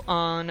also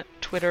on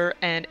Twitter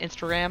and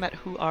Instagram at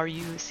Who Are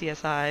You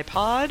CSI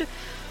Pod.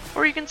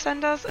 Or you can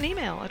send us an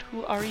email at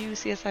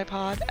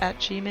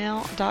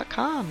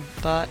whoareyoucsipod@gmail.com.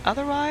 But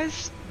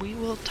otherwise, we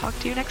will talk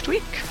to you next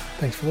week.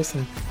 Thanks for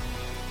listening.